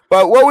consideration.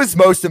 But what was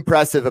most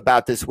impressive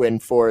about this win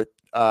for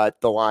the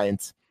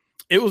Lions?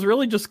 It was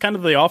really just kind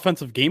of the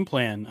offensive game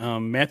plan.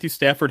 Matthew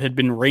Stafford had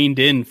been reined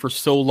in for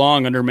so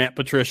long under Matt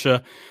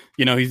Patricia.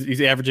 You know, he's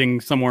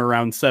averaging somewhere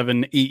around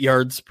 7-8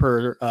 yards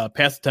per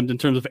pass attempt in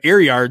terms of air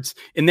yards.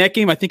 In that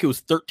game, I think it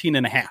was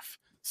 13.5.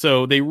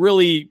 So they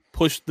really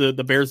pushed the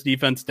Bears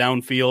defense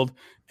downfield.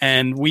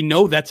 And we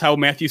know that's how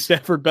Matthew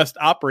Stafford best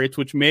operates,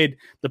 which made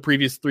the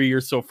previous 3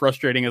 years so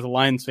frustrating as a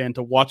Lions fan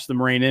to watch them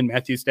rein in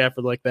Matthew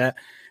Stafford like that.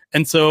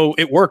 And so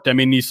it worked. I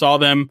mean, you saw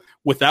them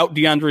without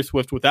DeAndre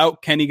Swift,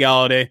 without Kenny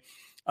Galladay.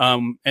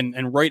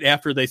 And right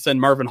after they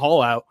send Marvin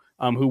Hall out,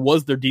 who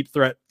was their deep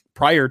threat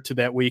prior to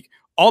that week,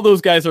 all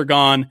those guys are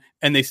gone,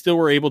 and they still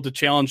were able to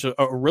challenge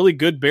a really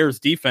good Bears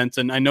defense.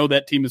 And I know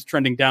that team is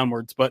trending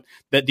downwards, but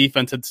that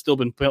defense had still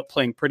been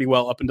playing pretty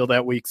well up until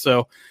that week.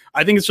 So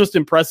I think it's just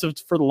impressive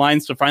for the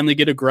Lions to finally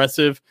get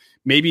aggressive,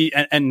 maybe,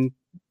 and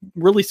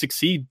really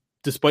succeed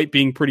despite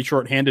being pretty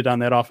shorthanded on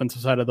that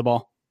offensive side of the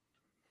ball.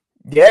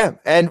 Yeah,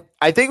 and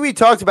I think we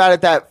talked about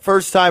it that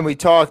first time we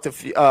talked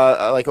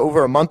like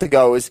over a month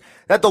ago, is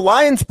that the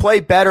Lions play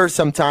better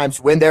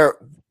sometimes when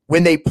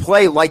they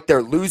play like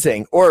they're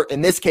losing, or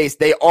in this case,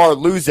 they are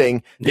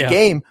losing the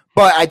game.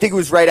 But I think it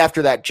was right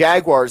after that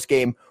Jaguars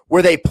game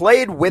where they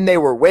played when they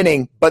were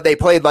winning, but they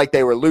played like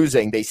they were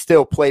losing. They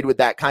still played with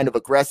that kind of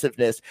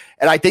aggressiveness.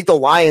 And I think the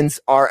Lions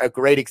are a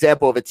great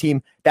example of a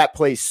team that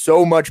plays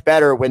so much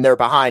better when they're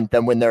behind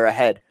than when they're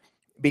ahead,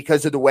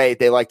 because of the way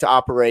they like to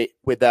operate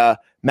with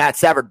Matt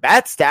Stafford.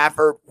 Matt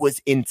Stafford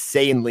was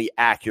insanely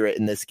accurate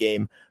in this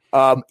game.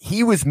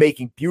 He was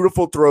making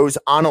beautiful throws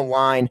on a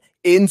line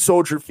in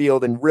Soldier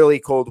Field in really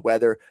cold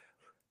weather.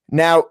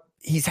 Now,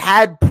 he's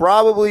had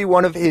probably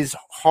one of his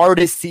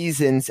hardest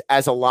seasons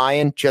as a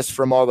Lion, just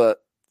from all the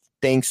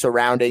things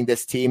surrounding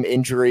this team,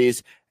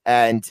 injuries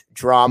and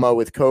drama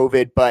with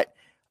COVID. But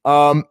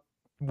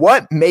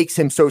what makes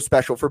him so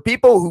special for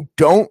people who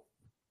don't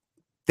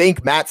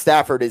think Matt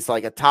Stafford is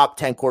like a top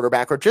 10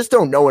 quarterback or just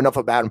don't know enough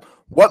about him?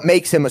 What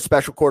makes him a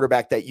special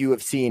quarterback that you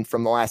have seen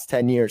from the last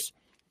 10 years?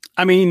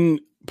 I mean,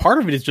 part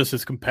of it is just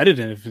his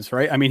competitiveness,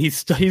 right? I mean,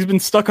 he's been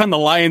stuck on the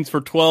Lions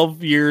for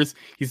 12 years.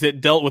 He's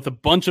dealt with a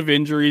bunch of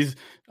injuries,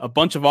 a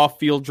bunch of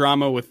off-field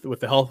drama with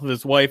the health of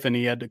his wife, and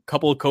he had a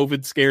couple of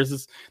COVID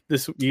scares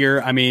this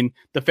year. I mean,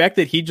 the fact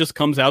that he just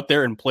comes out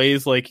there and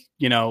plays like,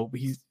 you know,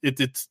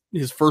 it's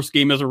his first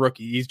game as a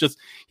rookie.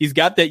 He's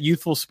got that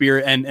youthful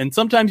spirit, and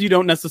sometimes you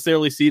don't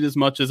necessarily see it as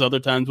much as other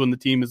times when the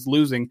team is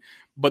losing.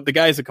 But the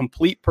guy is a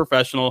complete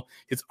professional.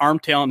 His arm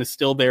talent is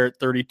still there at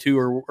 32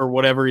 or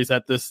whatever he's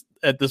at this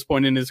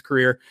point in his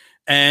career.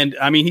 And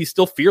I mean, he's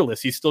still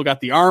fearless. He's still got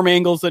the arm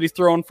angles that he's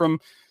throwing from,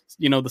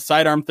 you know, the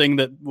sidearm thing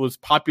that was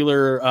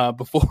popular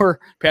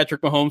before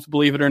Patrick Mahomes,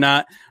 believe it or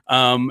not.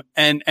 And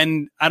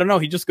I don't know,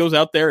 he just goes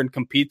out there and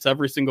competes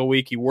every single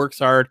week. He works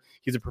hard.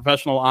 He's a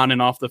professional on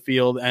and off the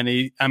field. And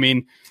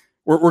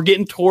we're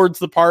getting towards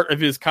the part of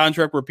his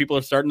contract where people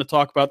are starting to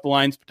talk about the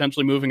Lions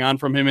potentially moving on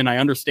from him. And I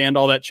understand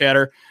all that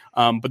chatter.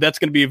 But that's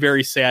going to be a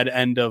very sad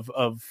end of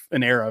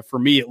an era for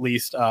me, at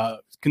least,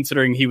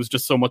 considering he was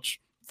just so much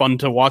fun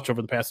to watch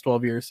over the past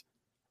 12 years.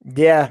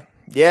 Yeah,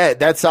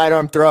 that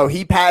sidearm throw,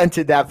 he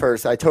patented that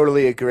first. I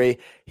totally agree.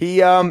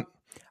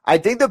 I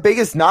think the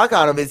biggest knock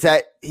on him is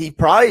that he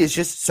probably is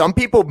just, some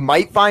people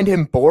might find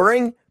him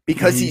boring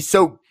because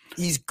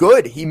he's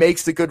good. He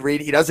makes the good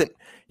read. He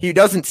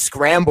doesn't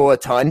scramble a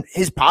ton.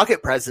 His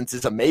pocket presence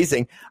is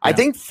amazing. Yeah. I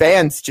think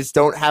fans just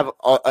don't have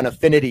an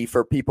affinity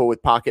for people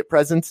with pocket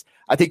presence.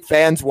 I think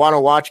fans want to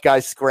watch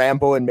guys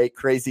scramble and make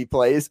crazy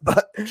plays,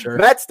 but sure.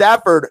 Matt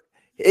Stafford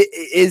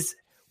is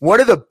one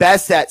of the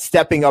best at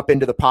stepping up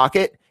into the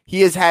pocket.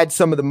 He has had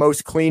some of the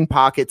most clean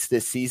pockets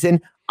this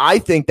season. I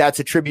think that's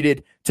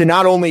attributed to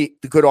not only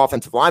the good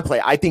offensive line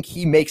play, I think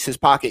he makes his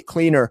pocket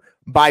cleaner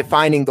by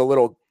finding the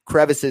little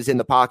crevices in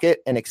the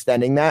pocket and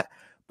extending that.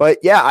 But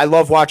yeah, I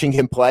love watching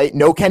him play.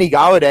 No Kenny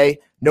Galladay,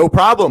 no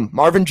problem.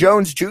 Marvin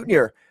Jones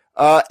Jr.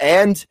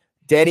 And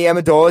Danny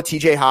Amendola,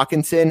 TJ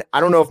Hawkinson.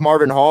 I don't know if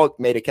Marvin Hall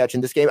made a catch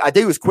in this game. I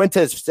think it was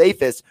Quintez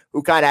Cephas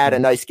who kind of had a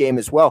nice game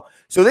as well.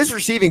 So this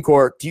receiving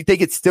core, do you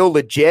think it's still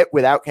legit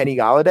without Kenny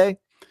Galladay?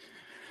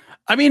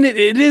 I mean,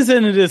 it is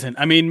and it isn't.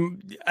 I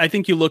mean, I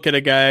think you look at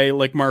a guy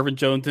like Marvin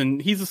Jones,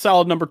 and he's a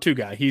solid number 2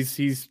 guy.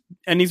 He's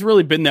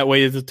really been that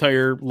way his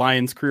entire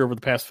Lions career over the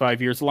past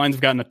 5 years. The Lions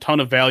have gotten a ton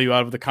of value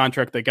out of the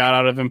contract they got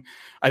out of him.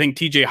 I think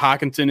TJ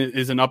Hawkinson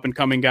is an up and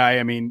coming guy.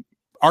 I mean,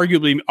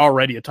 arguably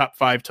already a top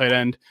 5 tight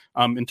end.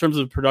 In terms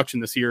of production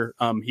this year,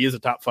 he is a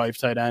top 5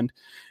 tight end.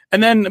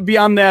 And then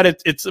beyond that,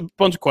 it's a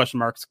bunch of question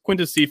marks.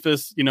 Quintez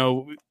Cephas, you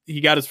know, he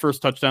got his first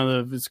touchdown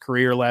of his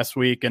career last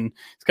week, and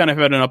he's kind of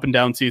had an up and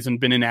down season,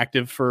 been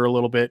inactive for a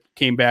little bit,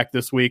 came back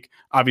this week,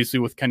 obviously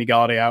with Kenny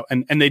Galladay out.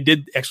 And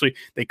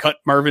they cut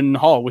Marvin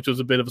Hall, which was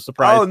a bit of a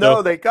surprise. Oh,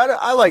 no, they cut it.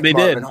 I like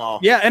Marvin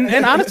Hall. Yeah,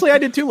 and honestly, I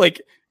did too. Like,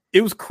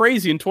 it was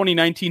crazy. In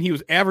 2019, he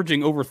was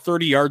averaging over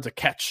 30 yards a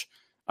catch.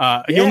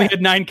 He only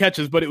had 9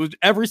 catches, but it was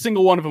every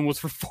single one of them was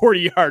for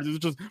 40 yards. It was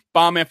just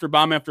bomb after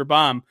bomb after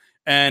bomb.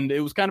 and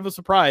it was kind of a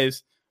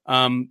surprise.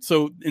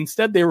 So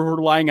instead they were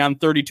relying on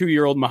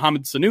 32-year-old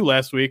Mohamed Sanu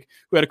last week,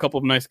 who had a couple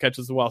of nice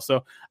catches as well.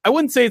 So I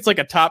wouldn't say it's like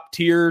a top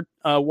tier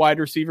wide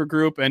receiver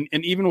group. And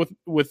even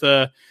with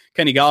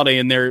Kenny Golladay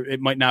in there, it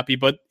might not be,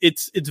 but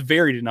it's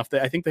varied enough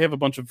that I think they have a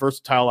bunch of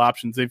versatile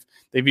options.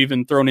 They've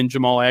even thrown in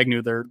Jamal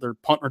Agnew, their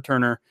punt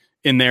returner,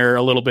 in there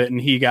a little bit, and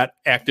he got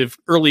active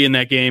early in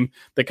that game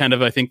that kind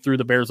of, I think, threw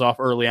the Bears off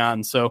early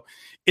on. So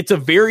it's a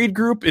varied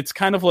group. It's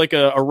kind of like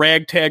a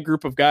ragtag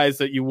group of guys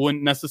that you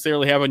wouldn't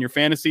necessarily have on your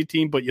fantasy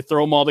team, but you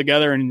throw them all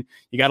together and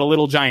you got a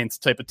little Giants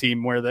type of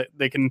team where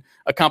they can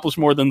accomplish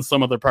more than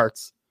some other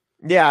parts.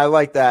 Yeah, I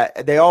like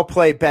that. They all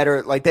play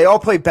better. Like, they all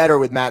play better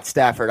with Matt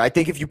Stafford. I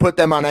think if you put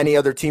them on any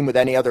other team with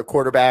any other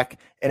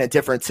quarterback in a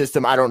different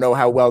system, I don't know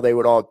how well they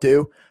would all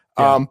do.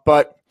 Yeah.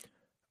 But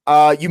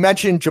you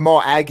mentioned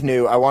Jamal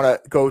Agnew. I want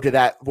to go to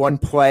that one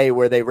play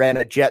where they ran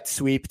a jet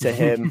sweep to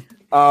him.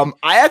 I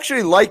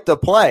actually liked the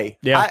play.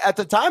 Yeah. At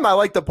the time, I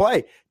liked the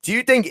play. Do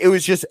you think it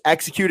was just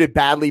executed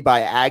badly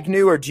by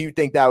Agnew, or do you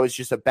think that was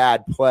just a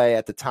bad play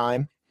at the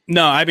time?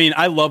 No, I mean,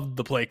 I loved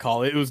the play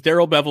call. It was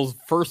Darrell Bevell's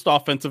first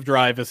offensive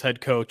drive as head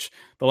coach.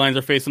 The Lions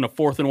are facing a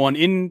 4th and 1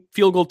 in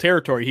field goal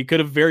territory. He could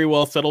have very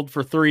well settled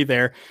for 3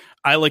 there.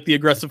 I like the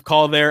aggressive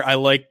call there. I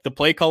like the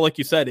play call, like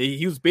you said.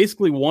 He was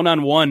basically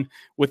one-on-one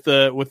with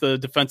the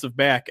defensive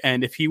back,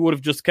 and if he would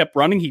have just kept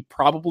running, he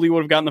probably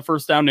would have gotten the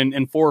first down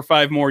and 4 or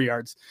 5 more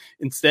yards.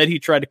 Instead, he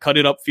tried to cut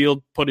it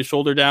upfield, put his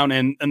shoulder down,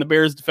 and the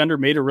Bears defender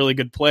made a really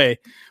good play.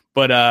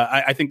 But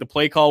I think the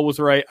play call was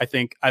right. I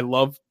think I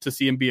love to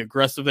see him be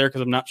aggressive there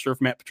because I'm not sure if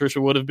Matt Patricia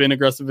would have been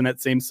aggressive in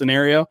that same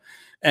scenario,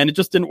 and it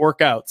just didn't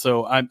work out.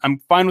 So I'm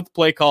fine with the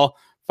play call,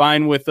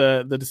 fine with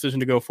the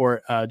decision to go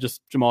for it.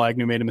 Just Jamal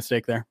Agnew made a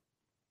mistake there.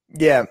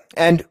 Yeah,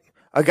 and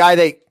a guy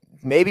they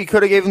maybe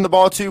could have given him the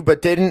ball to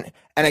but didn't,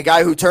 and a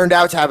guy who turned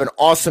out to have an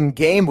awesome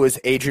game was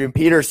Adrian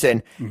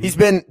Peterson. Mm-hmm. He's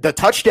been the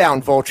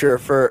touchdown vulture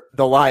for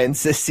the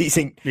Lions this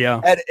season.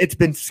 Yeah, and it's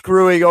been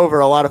screwing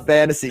over a lot of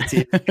fantasy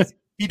teams.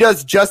 He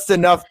does just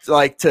enough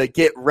to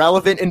get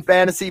relevant in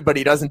fantasy, but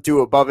he doesn't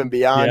do above and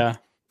beyond.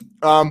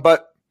 Yeah.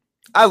 But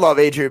I love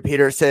Adrian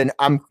Peterson.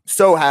 I'm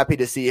so happy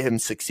to see him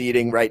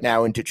succeeding right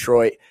now in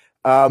Detroit.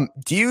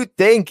 Do you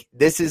think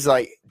this is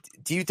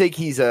do you think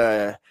he's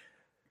a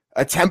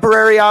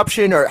temporary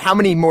option, or how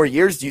many more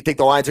years do you think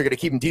the Lions are going to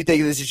keep him? Do you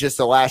think this is just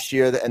the last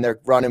year and they're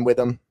running with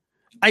him?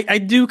 I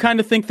do kind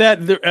of think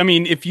that. I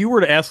mean, if you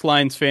were to ask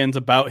Lions fans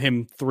about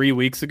him 3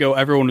 weeks ago,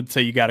 everyone would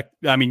say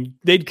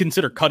they'd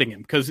consider cutting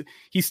him because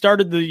he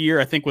started the year,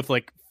 I think, with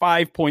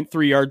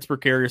 5.3 yards per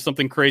carry or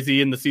something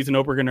crazy in the season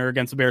opener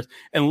against the Bears.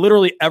 And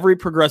literally every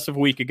progressive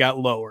week it got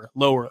lower,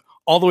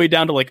 all the way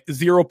down to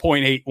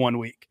 0.8 one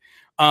week.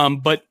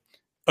 But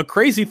a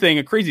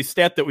crazy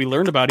stat that we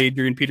learned about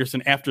Adrian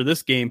Peterson after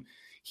this game,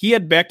 he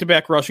had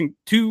back-to-back rushing,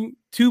 two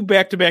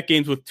back-to-back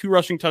games with 2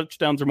 rushing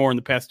touchdowns or more in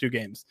the past 2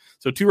 games.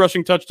 So 2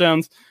 rushing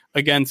touchdowns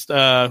against,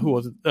 who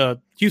was it?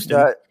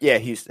 Houston.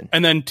 Houston.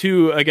 And then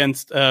 2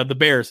 against the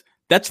Bears.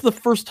 That's the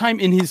first time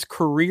in his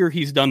career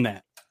he's done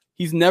that.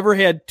 He's never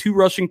had 2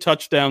 rushing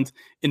touchdowns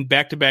in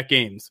back-to-back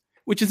games,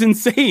 which is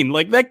insane.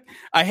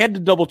 I had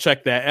to double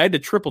check that. I had to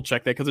triple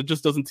check that because it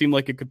just doesn't seem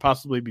like it could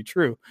possibly be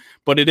true,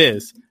 but it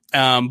is.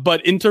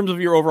 But in terms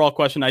of your overall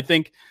question, I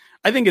think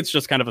it's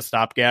just kind of a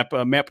stopgap.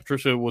 Matt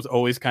Patricia was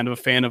always kind of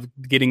a fan of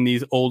getting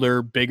these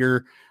older,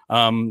 bigger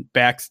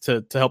backs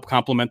to help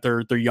complement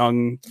their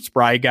young,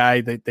 spry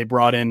guy. They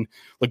brought in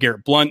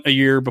LeGarrette Blount a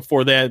year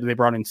before that. They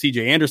brought in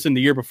C.J. Anderson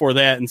the year before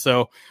that. And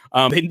so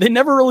they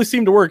never really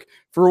seem to work.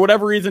 For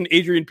whatever reason,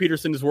 Adrian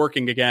Peterson is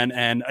working again,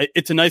 and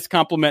it's a nice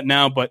compliment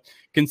now. But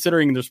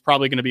considering there's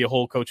probably going to be a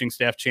whole coaching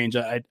staff change,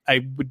 I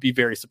would be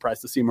very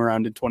surprised to see him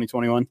around in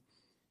 2021.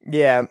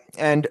 Yeah,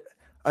 and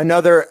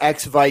another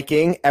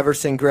ex-Viking,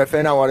 Everson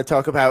Griffen. I want to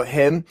talk about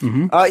him.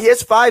 Mm-hmm. He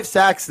has 5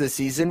 sacks this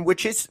season,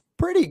 which is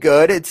pretty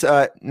good. It's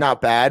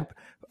not bad.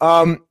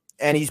 And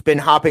he's been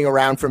hopping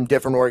around from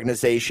different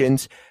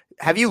organizations.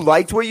 Have you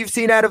liked what you've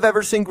seen out of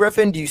Everson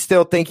Griffen? Do you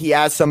still think he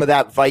has some of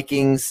that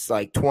Vikings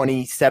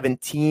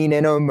 2017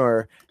 in him,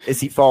 or is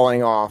he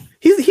falling off?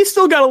 He's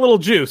still got a little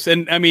juice,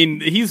 and I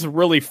mean, he's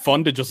really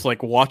fun to just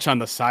watch on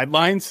the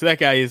sidelines. That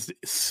guy is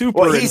super.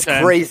 Well, he's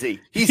intense.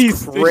 Crazy.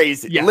 He's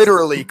crazy. Yes.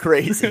 Literally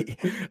crazy.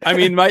 I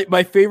mean,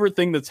 my favorite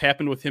thing that's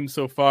happened with him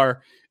so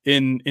far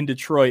in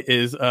Detroit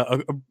is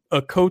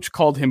a coach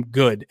called him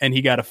good, and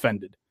he got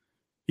offended.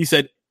 He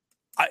said,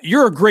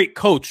 "You're a great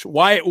coach.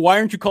 Why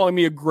aren't you calling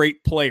me a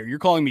great player? You're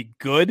calling me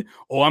good.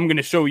 Oh, I'm going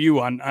to show you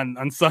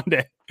on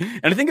Sunday."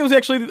 And I think it was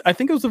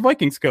the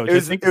Vikings coach.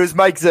 It was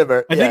Mike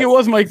Zimmer. I think it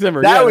was Mike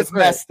Zimmer. That was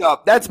messed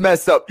up. That's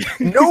messed up.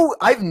 No,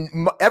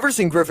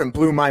 Everson Griffen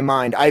blew my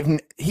mind.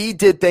 He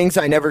did things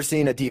I never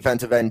seen a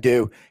defensive end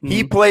do. Mm-hmm.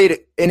 He played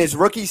in his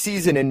rookie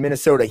season in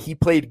Minnesota. He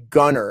played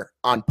gunner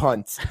on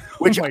punts,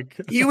 which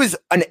he was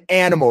an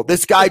animal.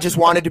 This guy just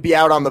wanted to be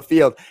out on the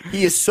field.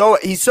 He's so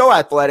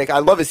athletic. I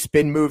love his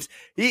spin moves.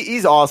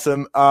 He's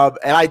awesome. And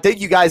I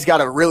think you guys got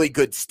a really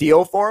good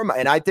steal for him.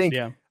 And I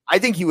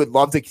think he would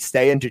love to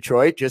stay in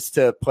Detroit just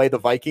to play the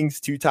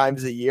Vikings 2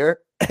 times a year.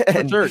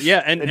 and, for sure.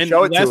 Yeah, and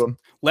show it to him.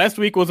 Last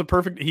week was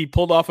he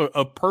pulled off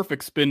a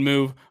perfect spin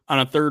move on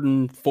a 3rd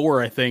and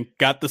 4, I think,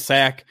 got the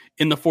sack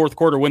in the fourth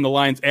quarter when the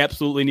Lions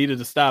absolutely needed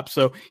to stop.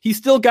 So he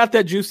still got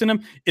that juice in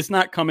him. It's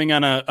not coming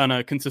on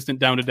a consistent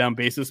down-to-down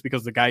basis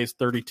because the guy is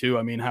 32.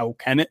 I mean, how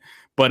can it?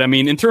 But I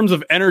mean, in terms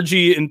of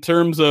energy, in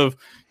terms of,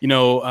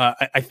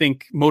 I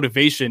think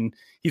motivation,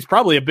 he's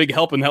probably a big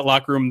help in that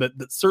locker room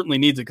that certainly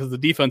needs it because the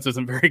defense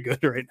isn't very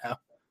good right now.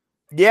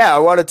 Yeah, I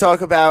want to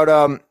talk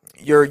about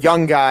your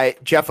young guy,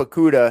 Jeff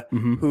Okudah,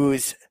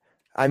 who's,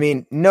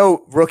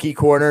 no rookie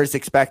corner is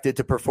expected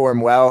to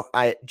perform well.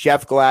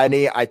 Jeff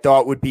Gladney, I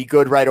thought would be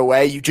good right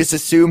away. You just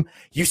assume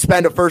you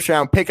spend a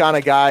first-round pick on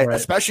a guy, right,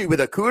 especially with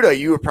Okudah.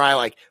 You were probably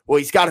like, well,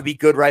 he's got to be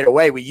good right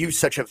away. We used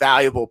such a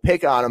valuable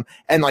pick on him.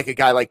 And like a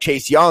guy like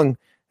Chase Young,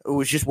 who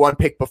was just one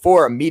pick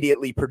before,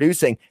 immediately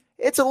producing.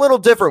 It's a little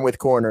different with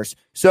corners.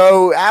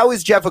 So how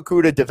is Jeff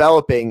Okudah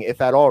developing,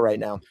 if at all, right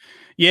now?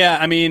 Yeah,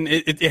 I mean,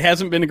 it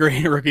hasn't been a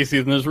great rookie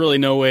season. There's really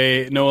no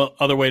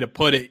other way to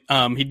put it.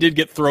 He did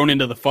get thrown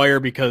into the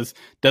fire because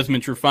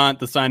Desmond Trufant,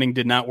 the signing,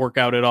 did not work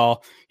out at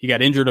all. He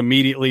got injured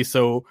immediately.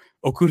 So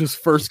Okudah's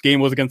first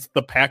game was against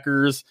the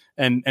Packers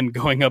and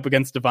going up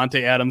against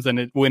Davante Adams, and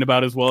it went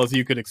about as well as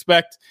you could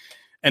expect.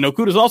 And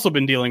Okudah's also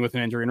been dealing with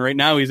an injury, and right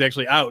now he's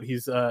actually out. He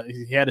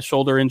had a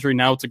shoulder injury.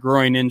 Now it's a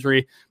groin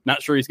injury.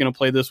 Not sure he's going to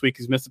play this week.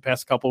 He's missed the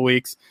past couple of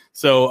weeks.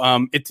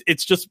 So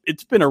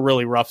it's been a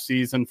really rough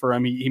season for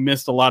him. He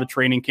missed a lot of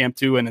training camp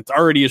too, and it's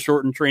already a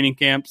shortened training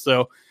camp.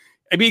 So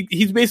I mean,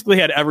 he's basically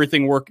had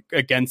everything work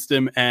against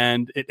him,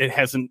 and it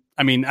hasn't.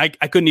 I mean, I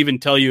couldn't even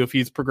tell you if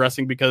he's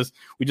progressing because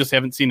we just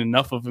haven't seen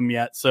enough of him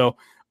yet. So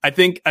I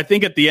think at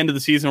the end of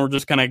the season, we're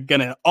just kind of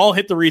going to all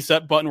hit the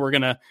reset button. We're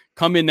going to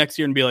come in next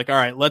year and be like, all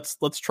right, let's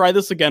try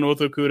this again with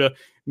Okudah,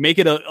 make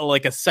it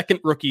a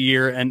second rookie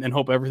year and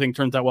hope everything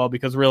turns out well,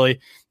 because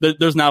really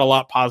there's not a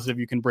lot positive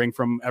you can bring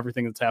from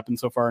everything that's happened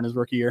so far in his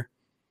rookie year.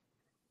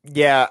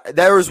 Yeah.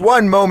 There was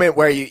one moment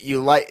where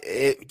you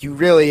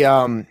really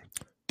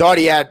thought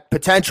he had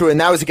potential, and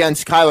that was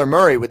against Kyler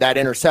Murray with that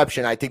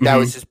interception. I think that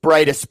was his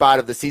brightest spot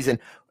of the season.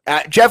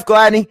 Jeff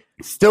Gladney,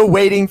 still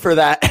waiting for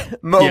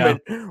that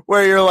moment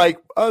where you're like,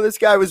 oh, this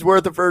guy was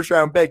worth a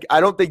first-round pick. I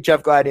don't think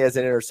Jeff Gladney has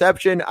an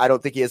interception. I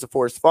don't think he has a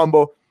forced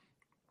fumble.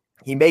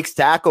 He makes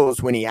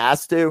tackles when he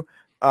has to.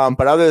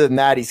 But other than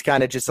that, he's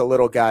kind of just a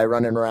little guy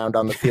running around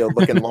on the field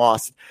looking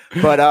lost.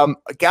 But a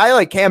guy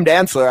like Cam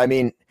Dantzler, I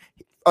mean,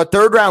 a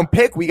third-round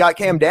pick, we got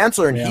Cam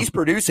Dantzler, and he's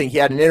producing. He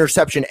had an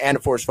interception and a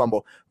forced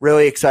fumble.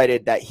 Really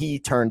excited that he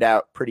turned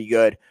out pretty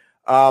good.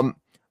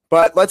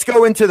 But let's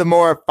go into the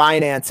more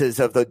finances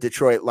of the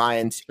Detroit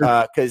Lions,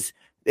 because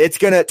it's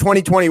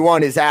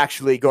 2021 is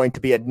actually going to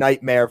be a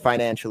nightmare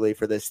financially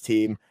for this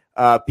team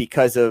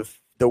because of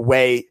the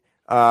way,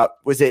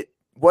 what's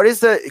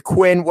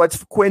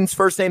Quinn's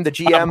first name? The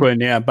GM? Bob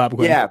Quinn, Bob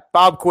Quinn. Yeah,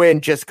 Bob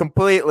Quinn just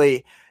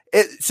completely,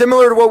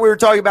 similar to what we were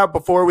talking about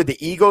before with the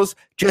Eagles,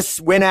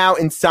 just went out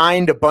and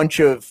signed a bunch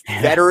of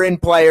veteran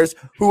players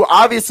who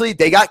obviously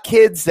they got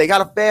kids, they got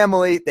a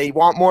family, they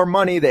want more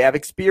money, they have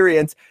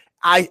experience.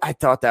 I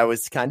thought that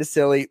was kind of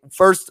silly.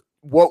 First,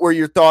 what were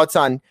your thoughts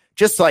on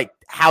just like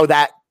how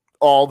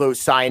all those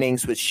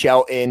signings with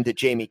Shelton to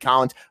Jamie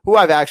Collins, who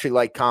I've actually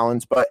liked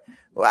Collins, but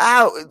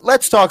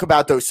let's talk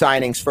about those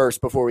signings first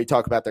before we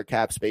talk about their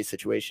cap space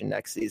situation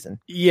next season.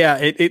 Yeah,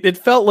 it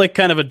felt like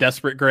kind of a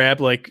desperate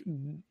grab. Like,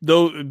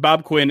 though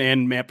Bob Quinn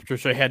and Matt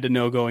Patricia had to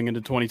know going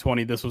into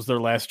 2020 this was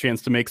their last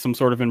chance to make some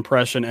sort of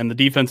impression, and the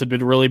defense had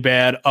been really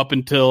bad up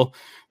until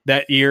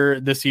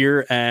this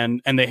year,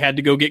 and they had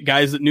to go get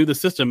guys that knew the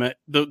system.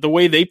 The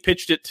way they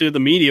pitched it to the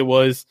media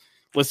was,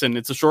 listen,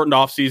 it's a shortened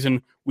off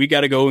season. We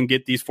got to go and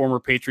get these former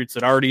Patriots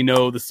that already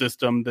know the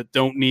system, that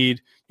don't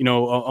need,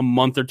 a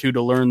month or two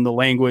to learn the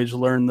language,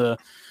 learn the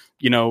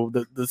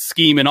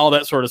scheme and all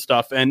that sort of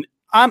stuff. And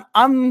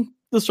on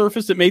the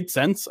surface, it made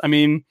sense. I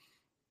mean,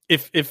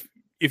 if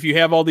you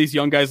have all these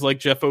young guys like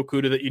Jeff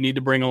Okudah that you need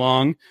to bring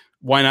along,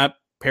 why not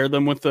pair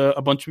them with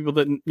a bunch of people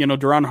that,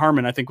 Duron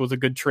Harmon, I think, was a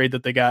good trade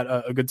that they got,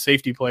 a good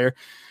safety player.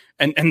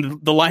 And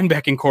the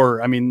linebacking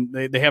core, I mean,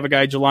 they have a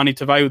guy, Jelani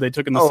Tavai, who they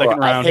took in the second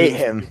round. I hate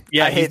him.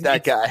 Yeah, I hate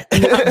that guy.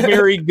 He's not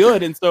very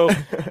good. And so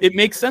it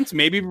makes sense.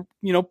 Maybe,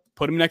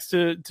 put him next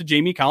to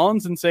Jamie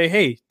Collins and say,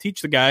 hey,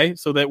 teach the guy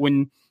so that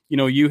when,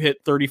 you hit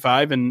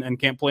 35 and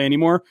can't play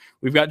anymore,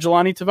 we've got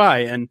Jelani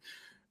Tavai. And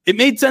it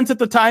made sense at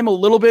the time a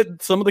little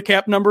bit. Some of the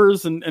cap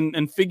numbers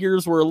and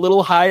figures were a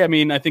little high. I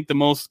mean, I think the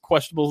most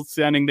questionable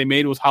signing they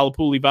made was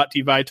Halapuli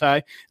Vaitai,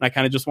 and I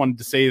kind of just wanted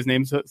to say his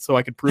name so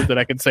I could prove that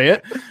I could say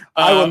it.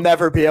 I will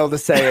never be able to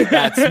say it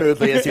that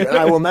smoothly as you.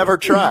 I will never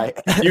try.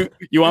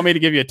 You want me to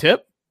give you a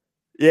tip?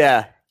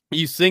 Yeah.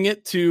 You sing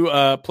it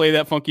to play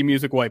that funky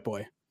music, White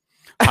Boy.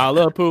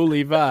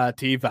 Halapuli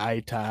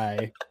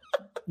Vaitai.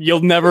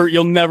 You'll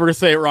never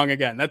say it wrong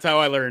again. That's how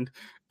I learned.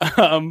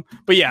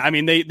 But yeah, I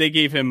mean, they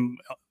gave him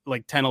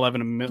like 10,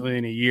 11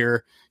 million a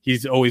year.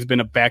 He's always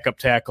been a backup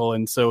tackle.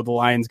 And so the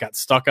Lions got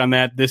stuck on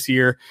that this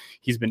year.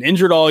 He's been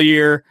injured all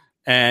year.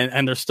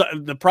 And they're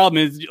the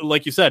problem is,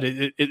 like you said,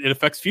 it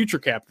affects future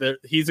cap.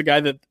 He's a guy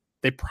that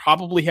they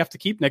probably have to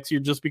keep next year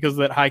just because of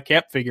that high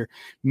cap figure.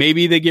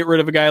 Maybe they get rid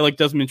of a guy like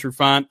Desmond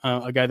Trufant,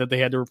 a guy that they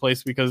had to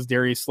replace because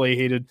Darius Slay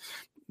hated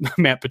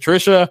Matt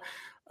Patricia.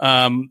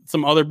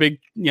 Some other big,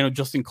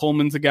 Justin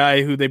Coleman's a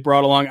guy who they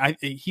brought along.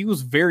 He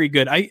was very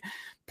good.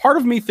 Part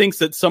of me thinks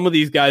that some of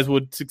these guys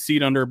would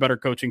succeed under a better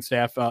coaching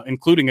staff,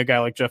 including a guy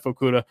like Jeff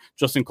Okudah.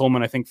 Justin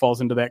Coleman, I think,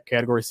 falls into that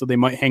category, so they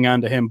might hang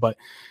on to him. But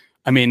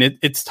I mean,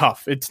 it's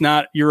tough. It's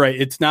not. You're right.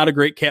 It's not a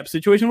great cap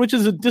situation, which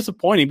is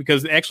disappointing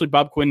because actually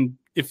Bob Quinn,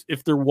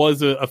 if there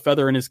was a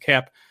feather in his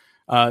cap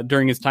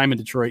during his time in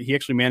Detroit, he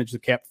actually managed the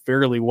cap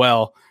fairly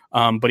well.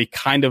 But he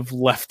kind of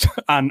left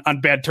on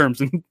bad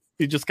terms, and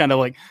he just kind of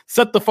like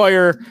set the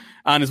fire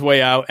on his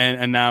way out.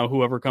 And now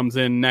whoever comes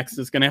in next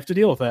is going to have to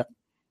deal with that.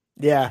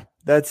 Yeah,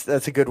 that's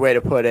a good way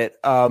to put it.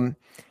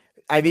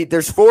 I mean,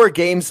 there's 4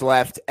 games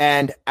left,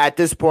 and at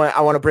this point,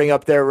 I want to bring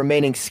up their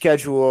remaining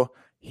schedule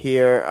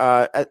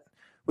here.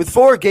 With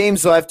 4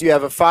 games left, you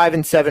have a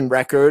 5-7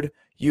 record.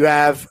 You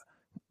have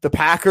the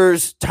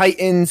Packers,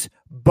 Titans,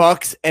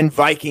 Bucks, and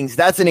Vikings.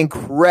 That's an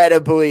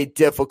incredibly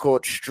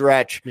difficult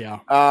stretch. Yeah.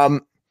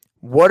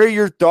 What are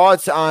your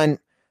thoughts on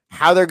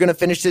how they're going to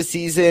finish this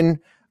season?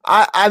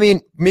 I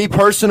mean, me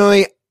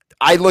personally,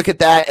 I look at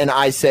that and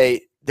I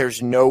say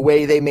there's no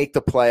way they make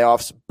the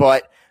playoffs,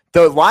 but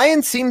the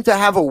Lions seem to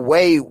have a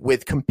way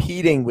with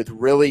competing with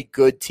really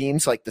good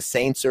teams like the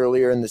Saints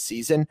earlier in the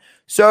season.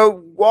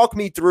 So walk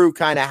me through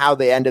kind of how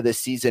the end of the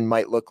season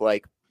might look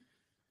like.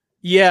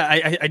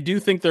 Yeah, I do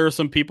think there are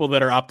some people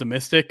that are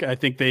optimistic. I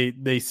think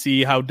they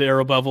see how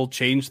Darrell Bevell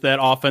changed that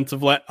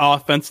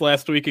offense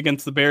last week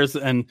against the Bears,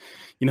 and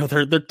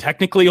they're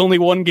technically only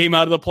 1 game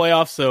out of the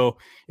playoffs. So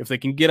if they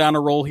can get on a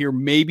roll here,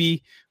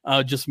 maybe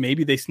just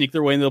maybe they sneak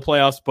their way into the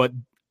playoffs. But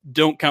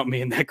don't count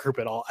me in that group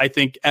at all. I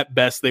think at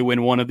best they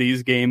win one of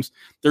these games.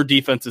 Their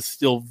defense is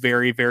still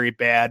very, very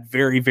bad,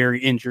 very, very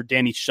injured.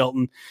 Danny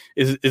Shelton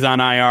is on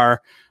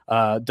IR.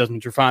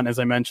 Desmond Trufant, as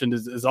I mentioned,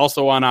 is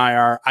also on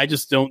IR. I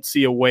just don't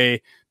see a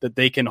way that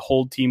they can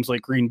hold teams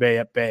like Green Bay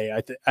at bay.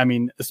 I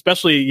mean,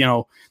 especially,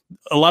 a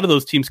lot of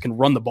those teams can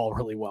run the ball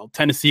really well.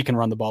 Tennessee can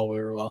run the ball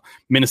really well.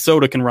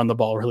 Minnesota can run the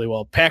ball really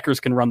well. Packers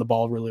can run the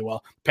ball really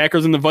well.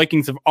 Packers and the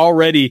Vikings have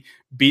already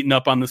beaten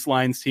up on this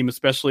Lions team,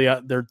 especially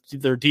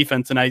their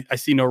defense, and I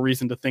see no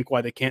reason to think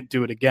why they can't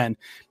do it again.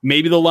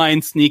 Maybe the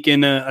Lions sneak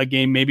in a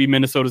game. Maybe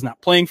Minnesota's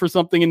not playing for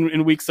something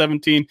in Week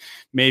 17.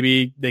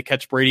 Maybe they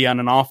catch Brady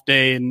on an off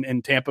day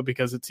in Tampa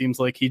because it seems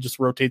like he just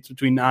rotates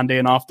between on-day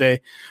and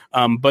off-day.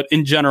 But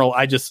in general,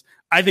 I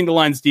think the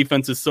Lions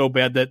defense is so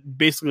bad that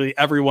basically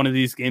every one of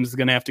these games is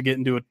going to have to get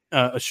into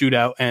a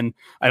shootout, and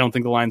I don't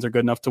think the Lions are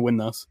good enough to win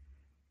those.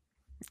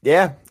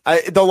 Yeah,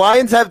 the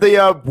Lions have the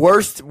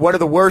one of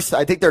the worst.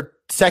 I think they're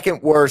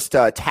second worst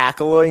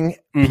tackling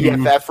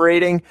PFF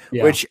rating,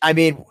 which, I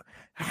mean,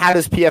 how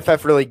does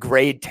PFF really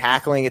grade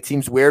tackling? It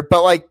seems weird,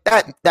 but like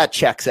that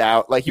checks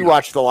out. Like you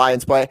watch the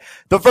Lions play.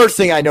 The first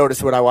thing I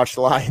noticed when I watched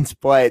the Lions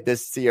play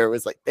this year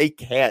was like they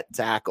can't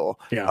tackle.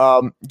 Yeah.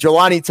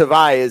 Jelani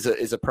Tavai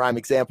is a prime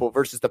example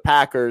versus the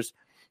Packers.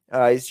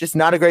 He's just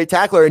not a great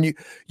tackler, and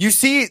you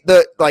see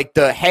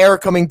the hair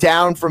coming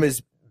down from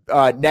his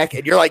neck,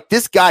 and you're like,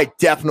 this guy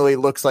definitely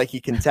looks like he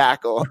can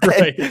tackle.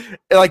 Right. And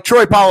like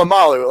Troy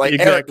Polamalu, like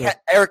exactly.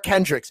 Eric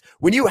Kendricks.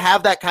 When you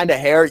have that kind of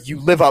hair, you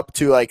live up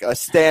to like a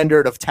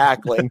standard of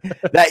tackling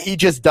that he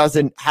just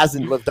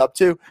hasn't lived up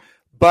to.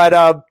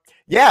 But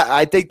yeah,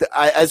 I think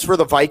as for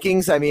the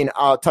Vikings, I mean,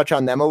 I'll touch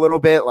on them a little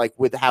bit, like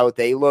with how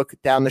they look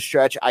down the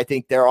stretch. I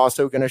think they're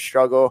also going to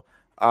struggle.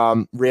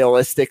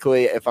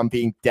 Realistically, if I'm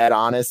being dead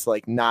honest,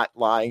 like not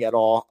lying at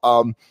all,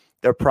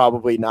 they're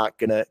probably not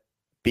going to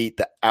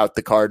beat out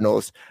the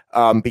Cardinals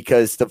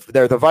because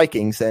they're the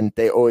Vikings and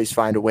they always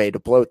find a way to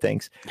blow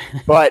things.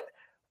 But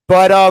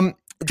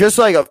just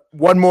like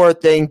one more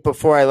thing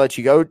before I let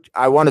you go,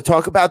 I want to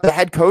talk about the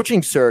head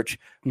coaching search.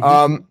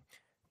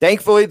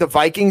 Thankfully, the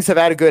Vikings have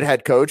had a good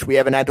head coach. We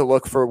haven't had to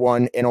look for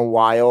one in a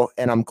while,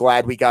 and I'm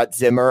glad we got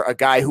Zimmer, a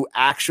guy who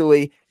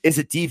actually is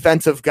a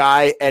defensive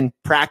guy and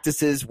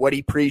practices what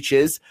he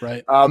preaches.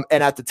 Right. And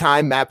at the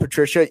time, Matt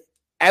Patricia,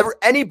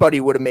 anybody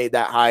would have made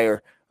that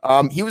hire.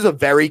 He was a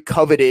very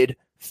coveted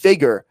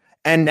figure,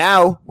 and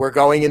now we're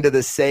going into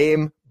the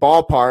same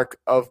ballpark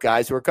of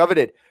guys who are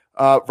coveted.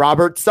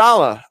 Robert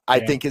Saleh, I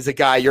think, is a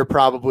guy you're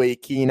probably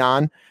keen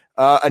on.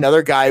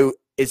 Another guy who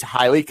is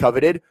highly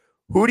coveted.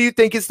 Who do you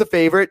think is the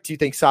favorite? Do you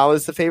think Saleh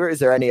is the favorite? Is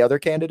there any other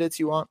candidates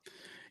you want?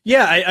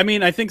 Yeah, I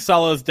mean, I think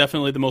Saleh is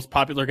definitely the most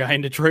popular guy in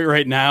Detroit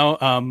right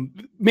now.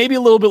 Maybe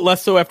a little bit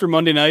less so after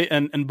Monday night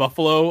and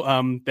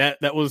Buffalo.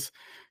 That was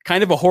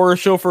kind of a horror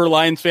show for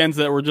Lions fans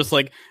that were just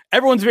like,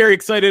 everyone's very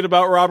excited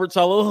about Robert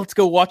Saleh. Let's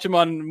go watch him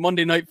on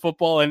Monday Night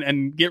Football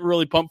and get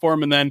really pumped for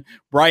him. And then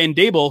Brian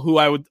Daboll, who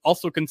I would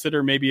also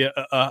consider maybe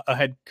a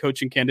head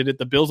coaching candidate,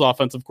 the Bills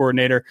offensive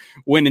coordinator,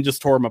 went and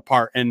just tore him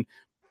apart. And,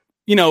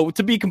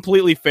 to be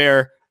completely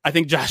fair, I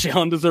think Josh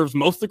Allen deserves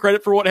most of the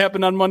credit for what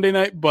happened on Monday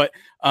night, but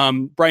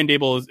Brian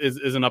Daboll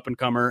is an up and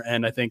comer,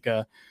 and I think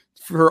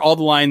for all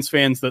the Lions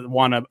fans that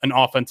want an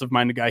offensive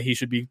minded guy, he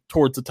should be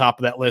towards the top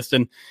of that list.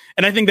 And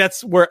I think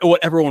that's what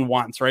everyone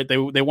wants, right? They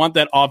want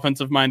that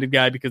offensive minded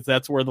guy because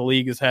that's where the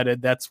league is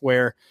headed. That's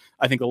where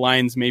I think the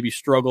Lions maybe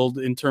struggled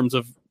in terms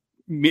of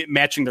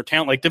matching their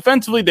talent. Like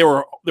defensively, they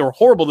were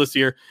horrible this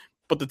year,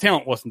 but the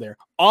talent wasn't there.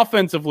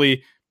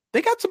 Offensively,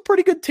 they got some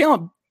pretty good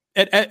talent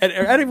at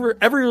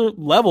every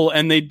level,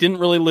 and they didn't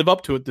really live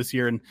up to it this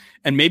year.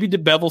 And maybe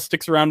DeBevel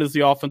sticks around as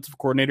the offensive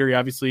coordinator. He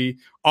obviously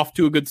off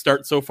to a good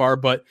start so far,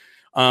 but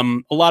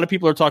a lot of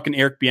people are talking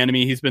Eric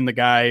Bieniemy. He's been the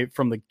guy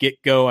from the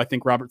get-go. I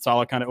think Robert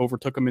Saleh kind of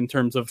overtook him in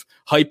terms of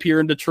hype here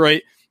in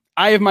Detroit.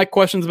 I have my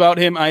questions about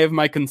him. I have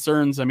my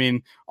concerns. I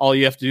mean, all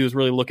you have to do is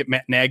really look at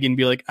Matt Nagy and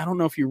be like, I don't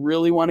know if you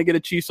really want to get a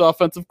Chiefs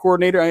offensive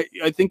coordinator.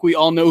 I think we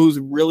all know who's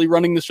really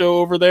running the show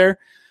over there.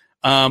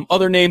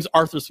 Other names,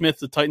 Arthur Smith,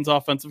 the Titans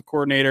offensive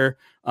coordinator,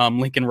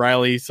 Lincoln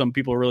Riley. Some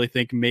people really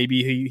think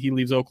maybe he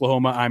leaves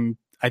Oklahoma.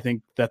 I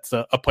think that's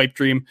a pipe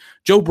dream.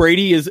 Joe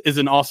Brady is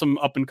an awesome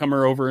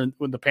up-and-comer over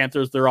with the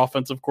Panthers, their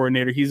offensive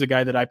coordinator. He's a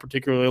guy that I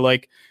particularly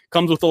like.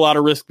 Comes with a lot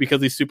of risk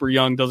because he's super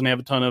young, doesn't have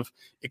a ton of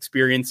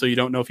experience, so you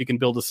don't know if he can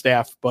build a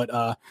staff. But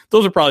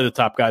those are probably the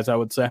top guys, I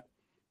would say.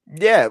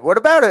 Yeah. What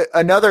about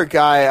another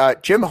guy,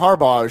 Jim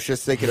Harbaugh? I was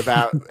just thinking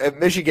about at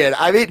Michigan.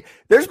 I mean,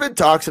 there's been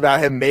talks about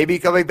him maybe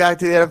coming back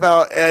to the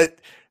NFL.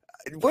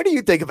 What do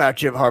you think about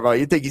Jim Harbaugh?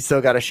 You think he's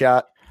still got a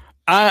shot?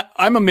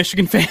 I'm a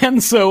Michigan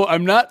fan, so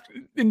I'm not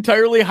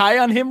entirely high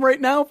on him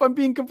right now, if I'm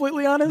being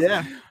completely honest.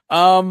 Yeah.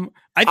 I'm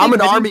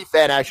an Army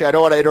fan, actually. I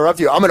don't want to interrupt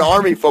you. I'm an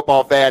Army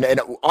football fan,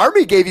 and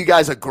Army gave you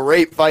guys a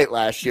great fight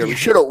last year. We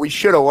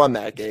should have won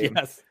that game.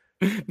 Yes,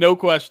 no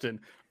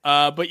question.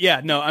 But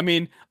yeah, no, I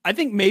mean, I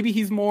think maybe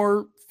he's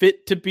more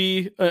fit to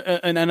be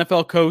an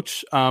NFL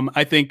coach.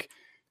 I think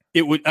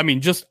it would, I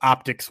mean, just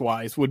optics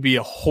wise would be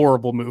a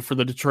horrible move for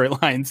the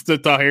Detroit Lions to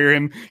hire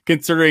him,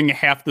 considering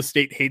half the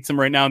state hates him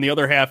right now and the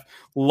other half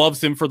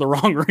loves him for the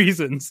wrong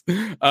reasons.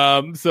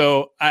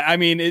 So I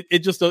mean,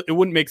 it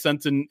wouldn't make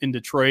sense in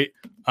Detroit.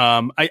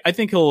 I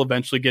think he'll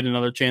eventually get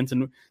another chance.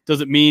 And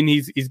does it mean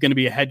he's going to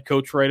be a head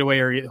coach right away,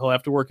 or he'll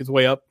have to work his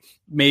way up?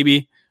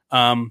 Maybe.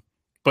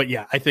 But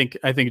yeah, I think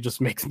it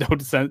just makes no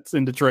sense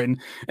in Detroit.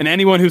 And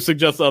anyone who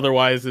suggests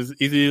otherwise is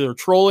either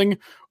trolling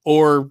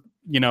or,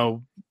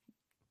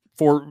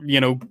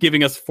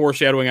 giving us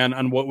foreshadowing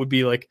on what would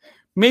be like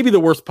maybe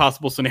the worst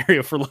possible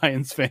scenario for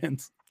Lions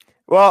fans.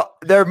 Well,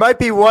 there might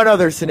be one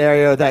other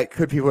scenario that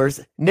could be worse.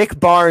 Nick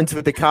Barnes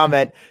with the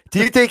comment, do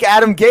you think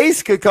Adam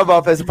Gase could come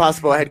up as a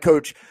possible head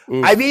coach?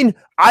 Ooh. I mean,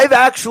 I've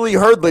actually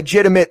heard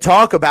legitimate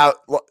talk about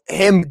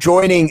him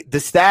joining the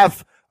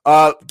staff,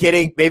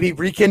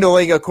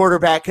 rekindling a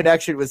quarterback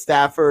connection with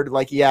Stafford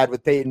like he had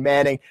with Peyton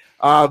Manning.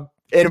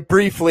 And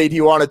briefly, do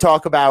you want to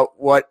talk about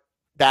what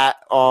that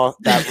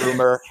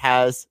rumor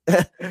has?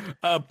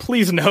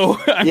 Please no.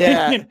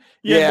 Yeah.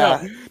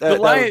 No.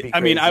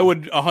 I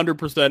would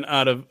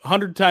 100%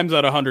 100 times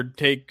out of 100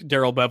 take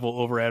Darrell Bevell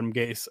over Adam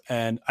Gase.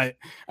 And I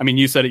mean,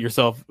 you said it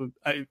yourself.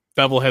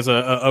 Bevell has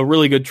a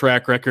really good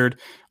track record.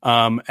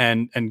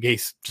 And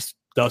Gase just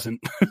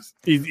doesn't.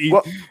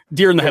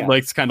 Deer in the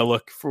headlights kind of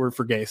look for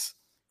Gase.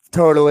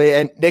 Totally.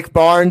 And Nick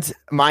Barnes,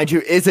 mind you,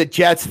 is a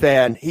Jets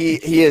fan.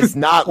 He is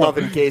not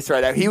loving Gase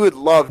right now. He would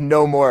love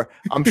no more,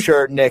 I'm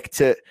sure, Nick,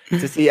 to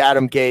see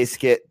Adam Gase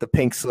get the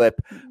pink slip.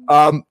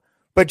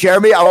 But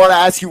Jeremy, I want to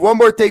ask you one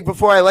more thing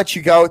before I let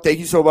you go. Thank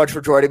you so much for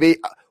joining me.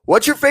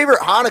 What's your favorite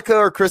Hanukkah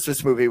or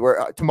Christmas movie?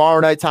 Tomorrow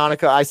night's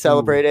Hanukkah. I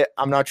celebrate it.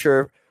 I'm not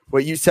sure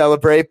what you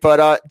celebrate,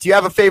 but do you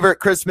have a favorite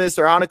Christmas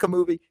or Hanukkah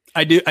movie?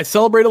 I do. I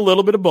celebrate a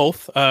little bit of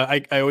both.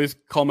 I always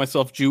call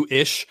myself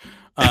Jew-ish.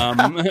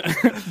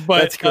 But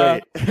that's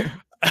great.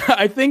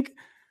 I think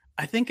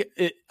I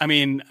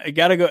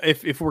gotta go.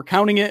 If we're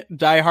counting it,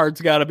 Die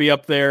Hard's gotta be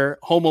up there.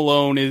 Home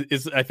Alone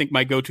is I think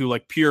my go-to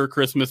like pure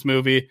Christmas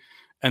movie.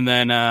 And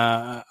then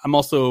I'm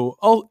also,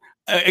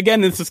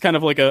 again, this is kind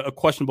of like a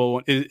questionable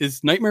one.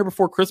 Is Nightmare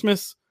Before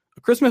Christmas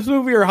a Christmas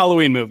movie or a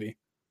Halloween movie?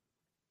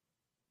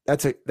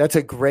 That's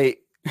a great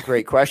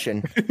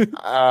question.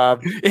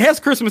 It has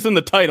Christmas in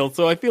the title,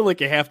 so I feel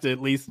like you have to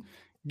at least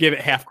give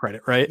it half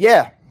credit, right?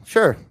 Yeah,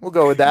 sure. We'll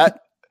go with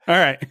that. All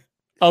right.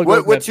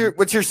 What's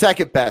your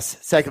second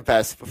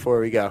best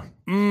before we go?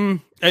 I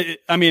mean,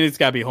 it's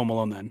gotta be Home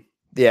Alone then.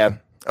 Yeah.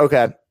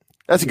 Okay.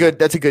 That's a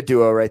good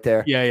duo right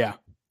there. Yeah.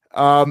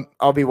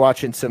 I'll be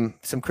watching some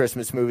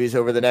Christmas movies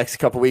over the next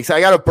couple weeks. I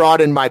got to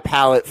broaden my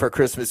palette for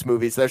Christmas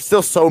movies. There's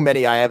still so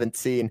many I haven't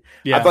seen.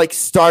 Yeah. I'm like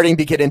starting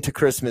to get into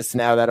Christmas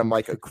now that I'm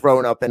like a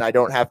grown up and I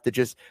don't have to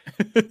just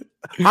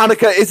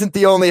Hanukkah isn't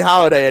the only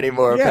holiday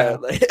anymore. Yeah.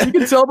 Apparently. You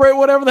can celebrate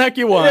whatever the heck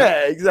you want.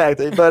 Yeah,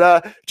 exactly.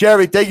 But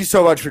Jeremy, thank you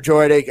so much for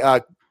joining.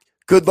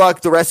 Good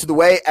luck the rest of the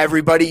way,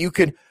 everybody. You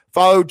can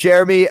follow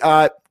Jeremy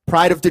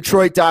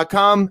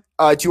prideofdetroit.com.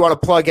 Do you want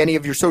to plug any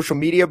of your social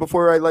media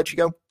before I let you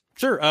go?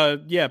 Sure.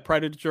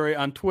 Pride of Detroit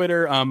on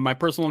Twitter. My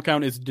personal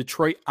account is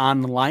Detroit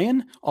on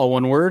Lion, all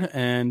one word.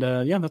 And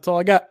that's all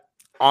I got.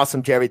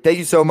 Awesome, Jeremy. Thank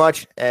you so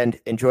much and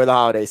enjoy the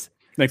holidays.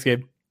 Thanks,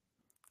 Gabe.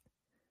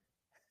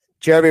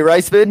 Jeremy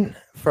Reisman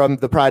from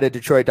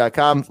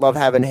theprideofdetroit.com. Love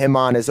having him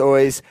on as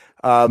always.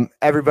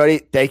 Everybody,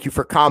 thank you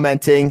for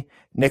commenting.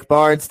 Nick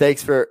Barnes,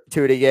 thanks for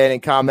tuning in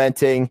and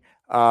commenting.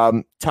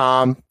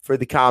 Tom, for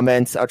the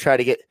comments. I'll try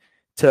to get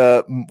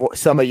to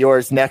some of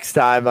yours next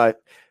time. I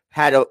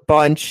had a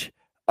bunch.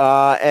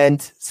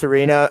 And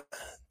Serena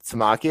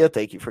Samakia,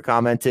 thank you for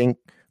commenting.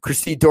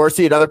 Christine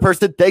Dorsey, another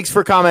person, thanks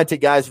for commenting,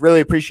 guys.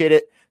 Really appreciate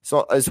it.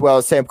 So, as well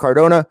as Sam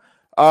Cardona.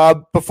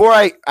 Before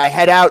I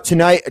head out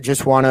tonight, I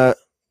just want to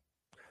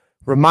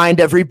remind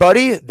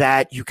everybody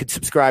that you could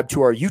subscribe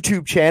to our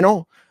YouTube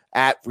channel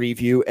at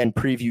Review and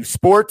Preview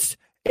Sports.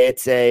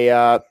 It's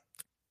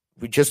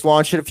we just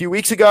launched it a few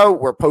weeks ago.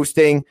 We're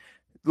posting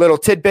little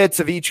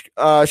tidbits of each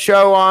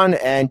show on,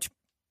 and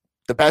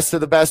the best of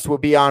the best will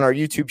be on our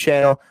YouTube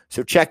channel.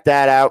 So check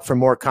that out for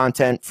more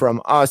content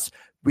from us.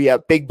 We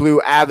have Big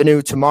Blue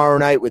Avenue tomorrow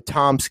night with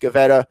Tom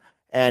Scavetta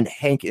and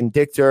Hank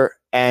Indictor.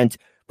 And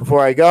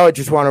before I go, I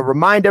just want to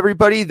remind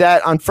everybody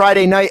that on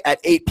Friday night at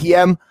 8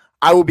 p.m.,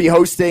 I will be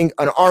hosting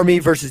an Army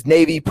versus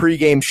Navy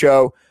pregame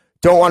show.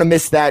 Don't want to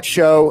miss that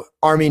show.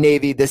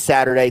 Army-Navy this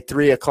Saturday,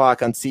 3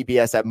 o'clock on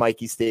CBS at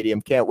Mikey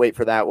Stadium. Can't wait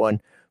for that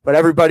one. But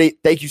everybody,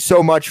 thank you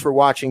so much for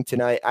watching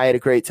tonight. I had a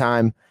great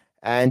time.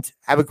 And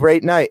have a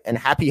great night. And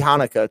happy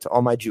Hanukkah to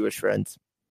all my Jewish friends.